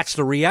 But that's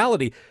the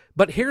reality.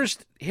 But here's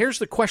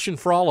the question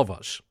for all of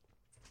us.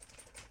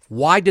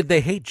 Why did they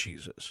hate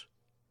Jesus?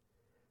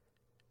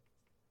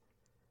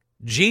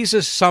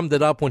 Jesus summed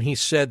it up when he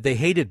said, "They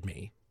hated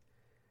me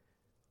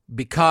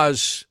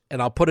because," and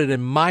I'll put it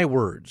in my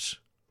words,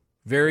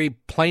 very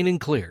plain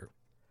and clear,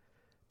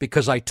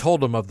 "because I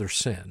told them of their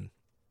sin."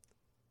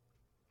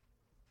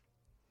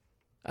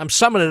 I'm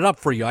summing it up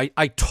for you.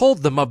 I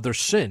told them of their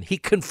sin. He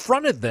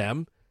confronted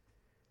them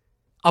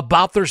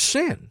about their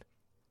sin.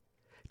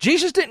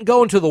 Jesus didn't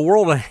go into the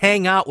world and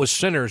hang out with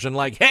sinners and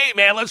like, "Hey,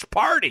 man, let's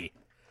party."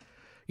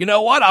 You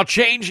know what? I'll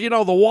change,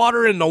 the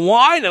water into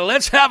wine and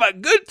let's have a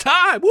good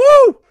time.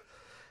 Woo!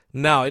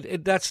 No,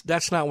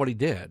 that's not what he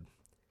did.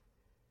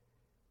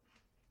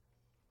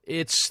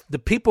 It's the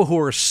people who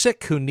are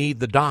sick who need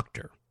the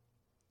doctor.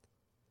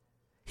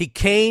 He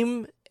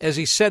came, as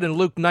he said in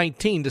Luke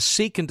 19, to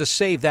seek and to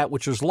save that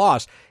which was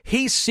lost.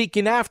 He's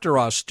seeking after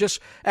us, just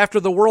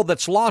after the world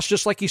that's lost,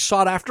 just like he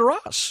sought after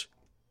us.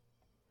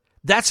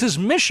 That's his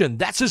mission.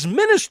 That's his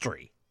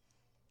ministry.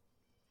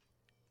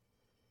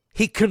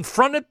 He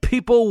confronted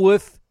people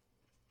with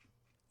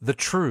the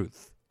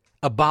truth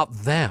about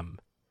them.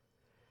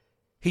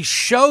 He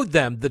showed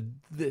them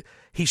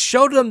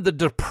the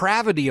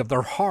depravity of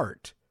their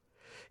heart.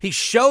 He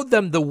showed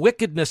them the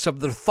wickedness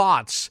of their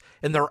thoughts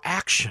and their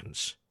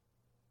actions.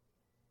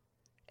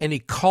 And he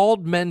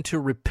called men to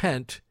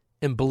repent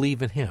and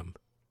believe in him.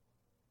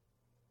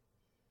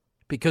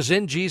 Because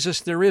in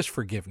Jesus there is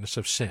forgiveness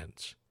of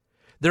sins.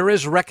 There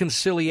is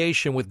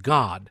reconciliation with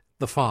God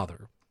the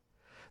Father.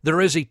 There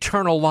is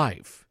eternal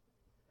life.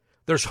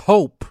 There's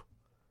hope.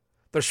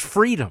 There's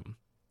freedom.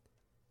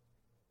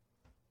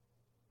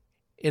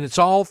 And it's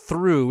all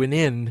through and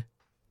in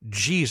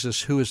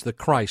Jesus, who is the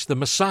Christ, the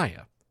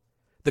Messiah,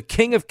 the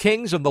King of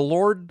Kings and the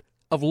Lord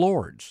of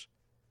Lords,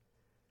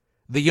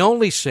 the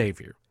only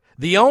Savior,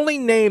 the only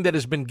name that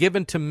has been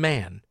given to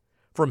man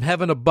from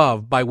heaven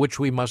above by which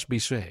we must be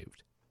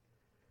saved.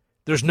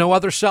 There's no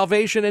other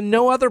salvation and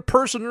no other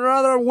person or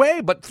other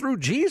way but through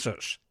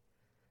Jesus.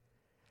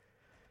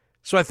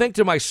 So I think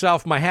to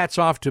myself, my hat's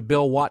off to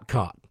Bill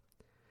Watcott.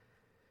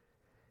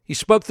 He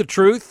spoke the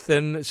truth,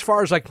 and as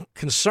far as I'm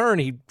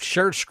concerned, he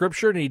shared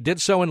Scripture, and he did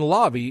so in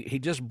love. He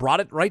just brought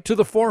it right to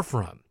the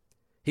forefront.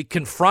 He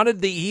confronted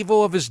the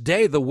evil of his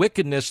day, the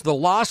wickedness, the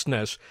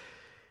lostness,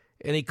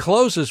 and he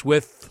closes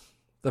with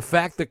the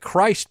fact that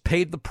Christ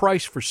paid the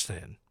price for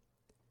sin.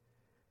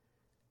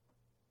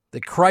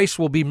 That Christ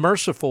will be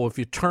merciful if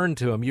you turn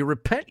to him. You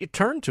repent, you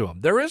turn to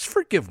him. There is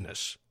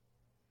forgiveness.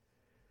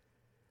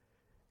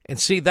 And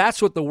see,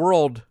 that's what the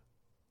world,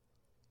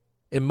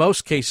 in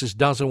most cases,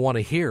 doesn't want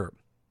to hear.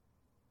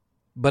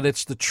 But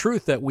it's the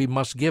truth that we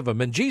must give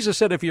them. And Jesus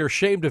said, if you're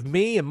ashamed of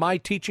me and my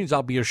teachings,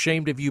 I'll be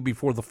ashamed of you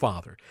before the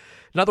Father.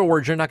 In other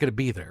words, you're not going to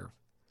be there.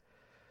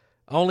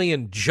 Only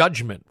in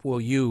judgment will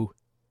you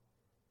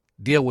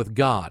deal with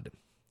God.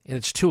 And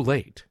it's too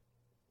late.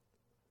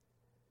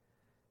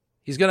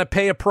 He's going to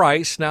pay a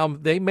price. Now,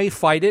 they may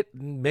fight it.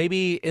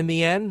 Maybe in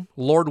the end,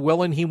 Lord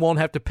willing, he won't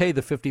have to pay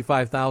the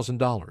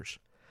 $55,000.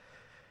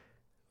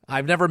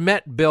 I've never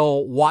met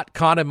Bill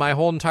Watcott in my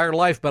whole entire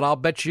life, but I'll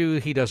bet you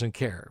he doesn't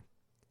care.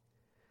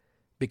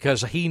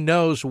 Because he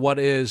knows what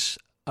is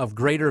of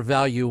greater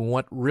value and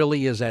what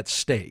really is at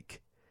stake.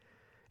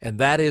 And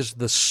that is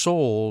the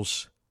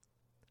souls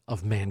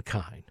of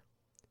mankind.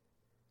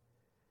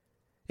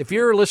 If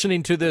you're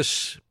listening to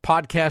this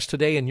podcast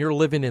today and you're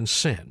living in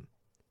sin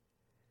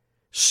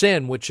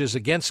which is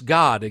against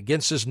God,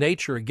 against his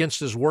nature, against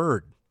his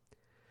word,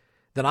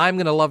 then I'm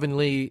going to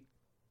lovingly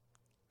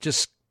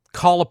just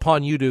call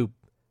upon you to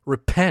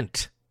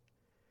repent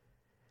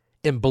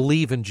and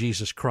believe in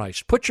Jesus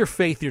Christ. Put your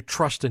faith, your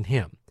trust in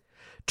him.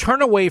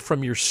 Turn away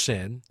from your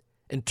sin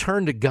and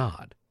turn to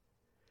God.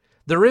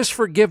 There is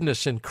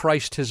forgiveness in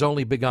Christ, his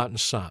only begotten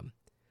Son.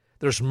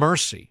 There's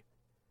mercy.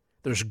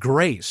 There's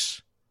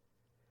grace.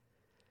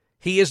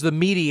 He is the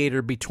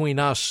mediator between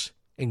us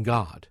and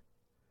God,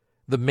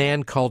 the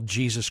man called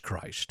Jesus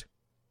Christ.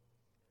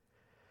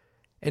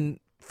 And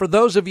for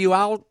those of you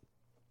out,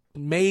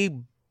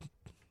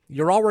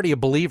 you're already a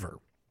believer.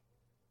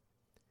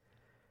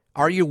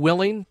 Are you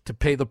willing to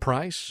pay the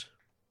price?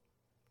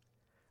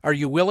 Are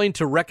you willing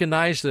to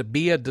recognize that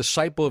be a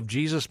disciple of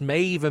Jesus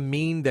may even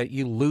mean that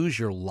you lose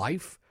your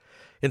life?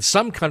 In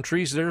some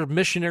countries, there are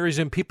missionaries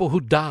and people who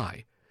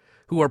die,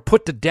 who are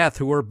put to death,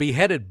 who are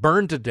beheaded,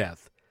 burned to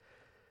death,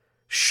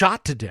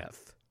 shot to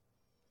death.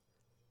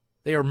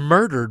 They are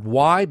murdered.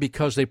 Why?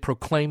 Because they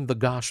proclaim the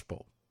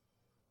gospel.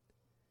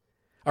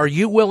 Are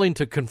you willing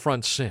to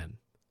confront sin?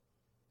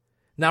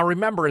 Now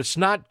remember, it's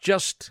not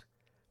just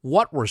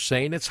what we're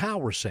saying, it's how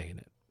we're saying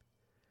it.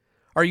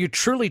 Are you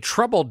truly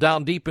troubled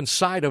down deep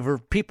inside over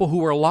people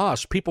who are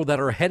lost, people that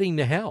are heading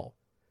to hell?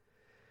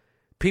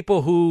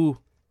 People who,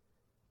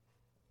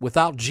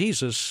 without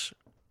Jesus,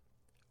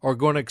 are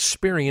going to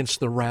experience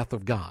the wrath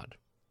of God.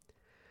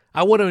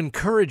 I want to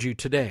encourage you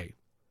today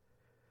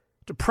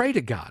to pray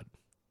to God,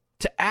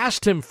 to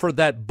ask him for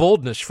that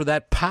boldness, for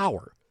that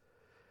power,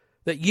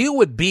 that you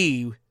would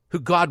be who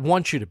God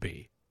wants you to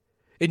be,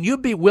 and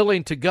you'd be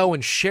willing to go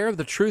and share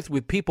the truth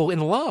with people in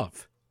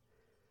love.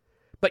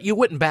 But you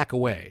wouldn't back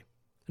away,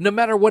 no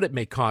matter what it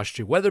may cost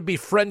you, whether it be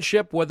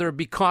friendship, whether it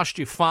be cost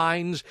you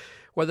fines,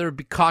 whether it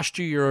be cost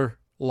you your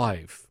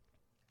life.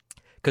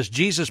 Because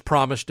Jesus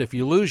promised if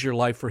you lose your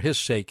life for his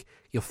sake,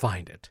 you'll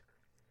find it.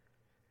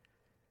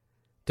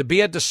 To be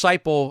a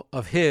disciple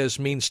of his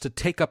means to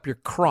take up your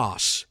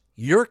cross,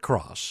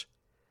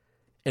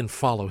 and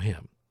follow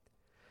him.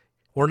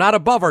 We're not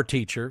above our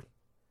teacher,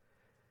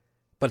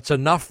 but it's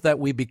enough that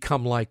we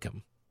become like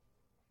him.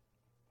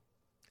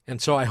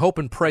 And so I hope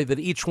and pray that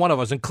each one of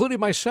us, including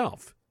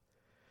myself,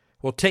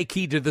 will take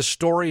heed to this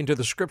story and to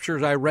the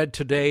scriptures I read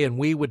today, and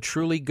we would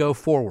truly go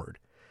forward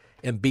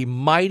and be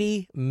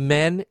mighty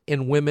men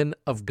and women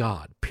of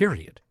God,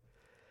 period.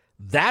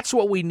 That's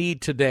what we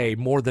need today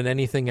more than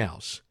anything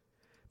else.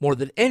 More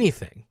than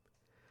anything,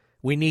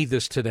 we need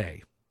this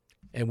today,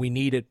 and we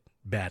need it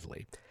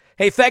badly.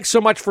 Hey, thanks so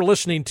much for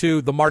listening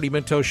to the Marty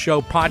Minto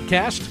Show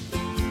podcast.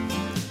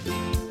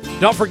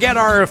 Don't forget,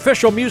 our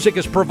official music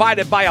is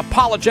provided by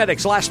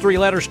Apologetics, last three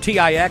letters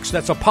TIX.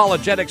 That's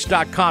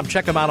apologetics.com.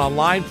 Check them out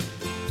online.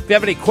 If you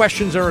have any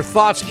questions or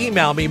thoughts,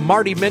 email me,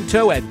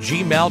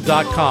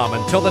 martyminto@gmail.com.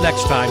 Until the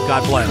next time,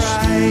 God bless.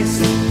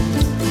 Christ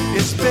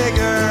is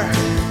bigger.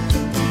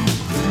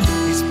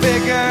 He's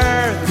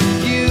bigger